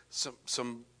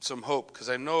some hope, because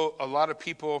I know a lot of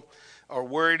people are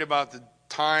worried about the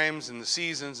times and the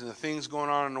seasons and the things going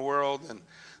on in the world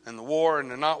and the war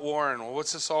and the not war, and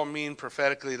what's this all mean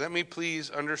prophetically. Let me please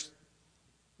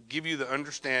give you the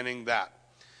understanding that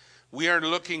we are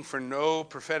looking for no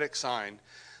prophetic sign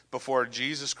before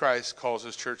Jesus Christ calls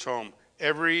his church home.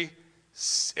 Every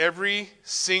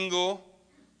single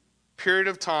period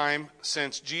of time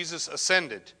since Jesus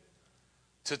ascended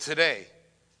to today,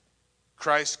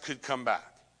 Christ could come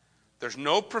back. There's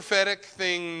no prophetic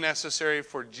thing necessary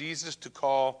for Jesus to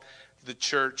call the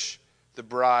church, the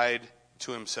bride,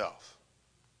 to himself.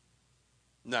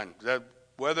 None.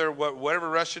 Whatever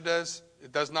Russia does,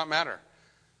 it does not matter.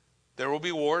 There will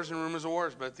be wars and rumors of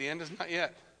wars, but the end is not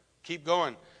yet. Keep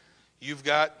going. You've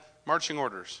got marching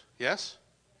orders, yes?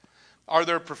 Are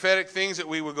there prophetic things that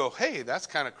we would go, hey, that's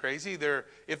kind of crazy?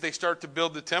 If they start to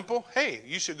build the temple, hey,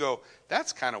 you should go,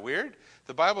 that's kind of weird.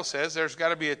 The Bible says there's got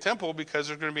to be a temple because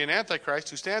there's going to be an Antichrist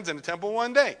who stands in a temple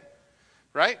one day,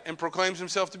 right? And proclaims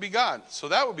himself to be God. So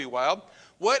that would be wild.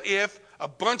 What if a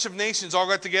bunch of nations all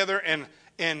got together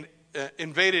and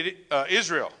invaded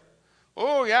Israel?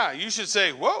 Oh, yeah, you should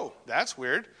say, whoa, that's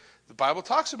weird. The Bible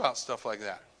talks about stuff like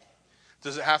that.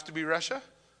 Does it have to be Russia?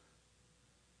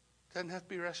 Doesn't have to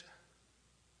be Russia.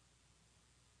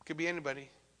 It could be anybody.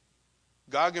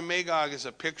 Gog and Magog is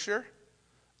a picture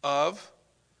of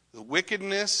the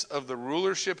wickedness of the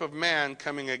rulership of man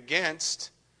coming against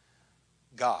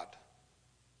God.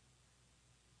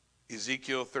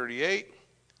 Ezekiel 38,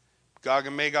 Gog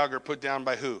and Magog are put down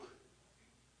by who?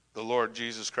 The Lord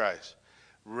Jesus Christ.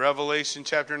 Revelation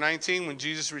chapter 19, when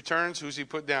Jesus returns, who's he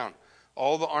put down?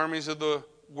 All the armies of the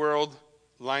world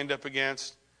lined up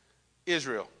against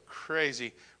Israel.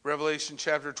 Crazy. Revelation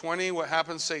chapter 20, what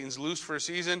happens? Satan's loosed for a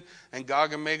season, and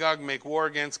Gog and Magog make war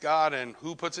against God, and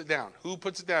who puts it down? Who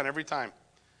puts it down every time?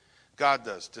 God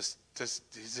does.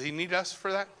 Does he need us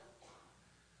for that?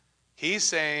 He's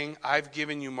saying, I've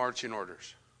given you marching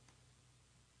orders.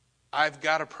 I've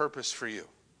got a purpose for you.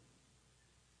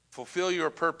 Fulfill your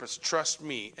purpose, trust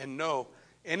me, and know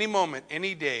any moment,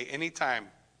 any day, any time,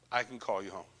 I can call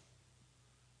you home.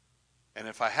 And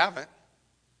if I haven't,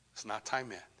 it's not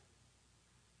time yet.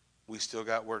 We still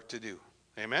got work to do.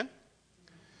 Amen?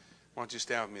 Why don't you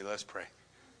stand with me? Let's pray.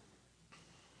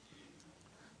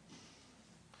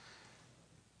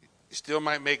 You still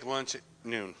might make lunch at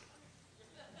noon.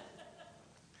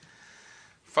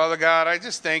 Father God, I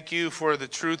just thank you for the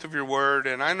truth of your word.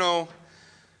 And I don't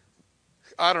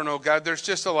know, God, there's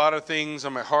just a lot of things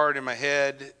on my heart and my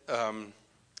head. I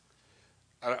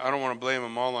don't want to blame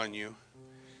them all on you.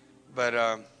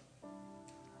 But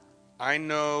I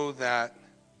know that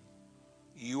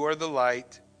you are the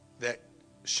light that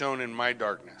shone in my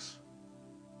darkness.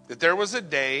 That there was a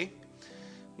day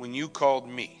when you called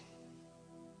me.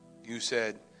 You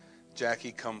said,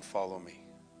 Jackie, come follow me.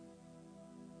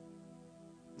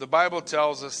 The Bible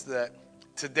tells us that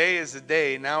today is the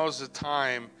day, now is the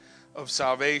time of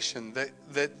salvation, that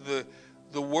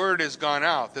the word has gone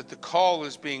out, that the call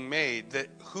is being made, that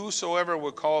whosoever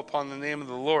would call upon the name of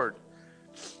the Lord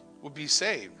will be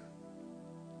saved.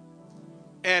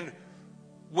 And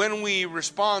when we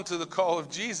respond to the call of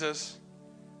Jesus,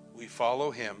 we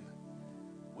follow him,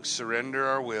 we surrender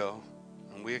our will,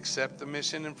 and we accept the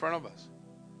mission in front of us,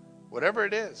 whatever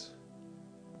it is.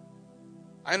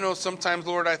 I know sometimes,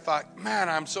 Lord, I thought, man,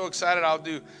 I'm so excited.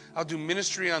 I'll do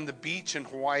ministry on the beach in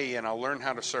Hawaii, and I'll learn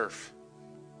how to surf.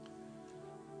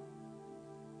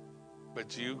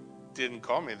 But you didn't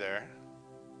call me there.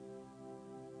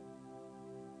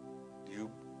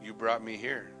 You brought me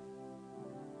here.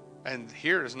 And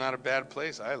here is not a bad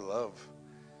place. I love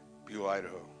Buell,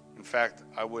 Idaho. In fact,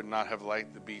 I would not have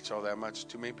liked the beach all that much.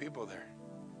 Too many people there.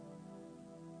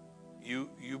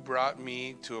 You brought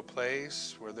me to a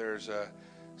place where there's a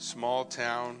small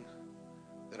town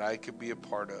that I could be a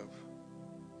part of,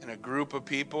 and a group of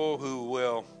people who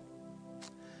will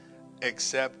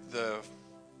accept the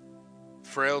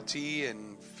frailty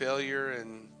and failure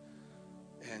and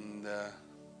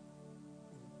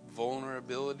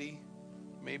vulnerability,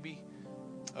 maybe,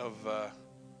 of a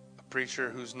preacher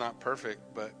who's not perfect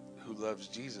but who loves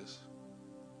Jesus.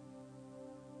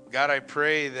 God, I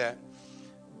pray that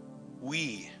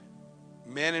we,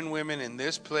 men and women in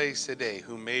this place today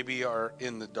who maybe are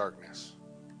in the darkness,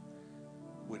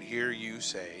 would hear you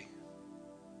say,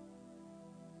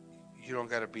 you don't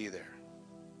got to be there.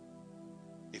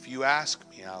 If you ask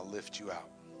me, I'll lift you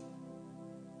out.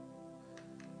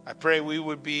 I pray we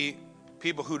would be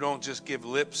people who don't just give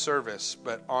lip service,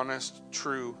 but honest,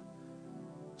 true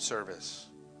service.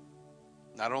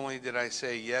 Not only did I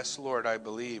say, yes, Lord, I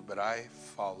believe, but I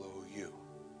follow you.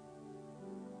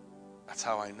 That's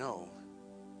how I know.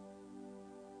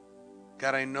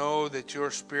 God, I know that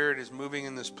your Spirit is moving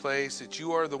in this place, that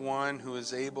you are the one who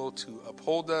is able to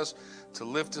uphold us, to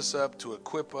lift us up, to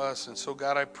equip us. And so,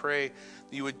 God, I pray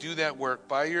that you would do that work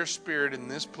by your Spirit in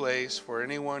this place for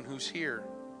anyone who's here,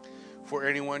 for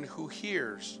anyone who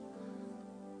hears,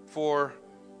 for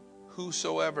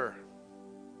whosoever.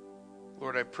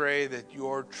 Lord, I pray that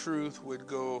your truth would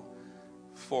go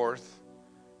forth,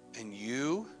 and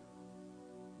you,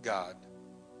 God,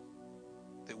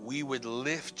 that we would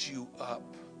lift you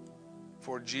up.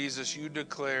 For Jesus, you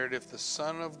declared, if the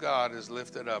Son of God is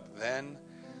lifted up, then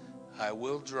I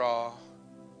will draw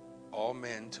all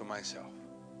men to myself.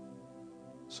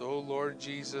 So, Lord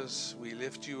Jesus, we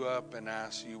lift you up and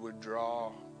ask you would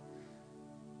draw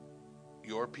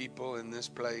your people in this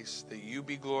place, that you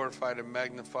be glorified and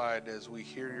magnified as we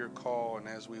hear your call and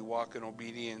as we walk in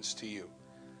obedience to you.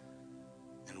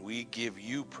 And we give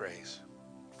you praise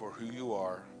for who you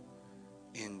are,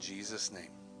 in Jesus'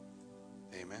 name.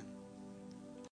 Amen.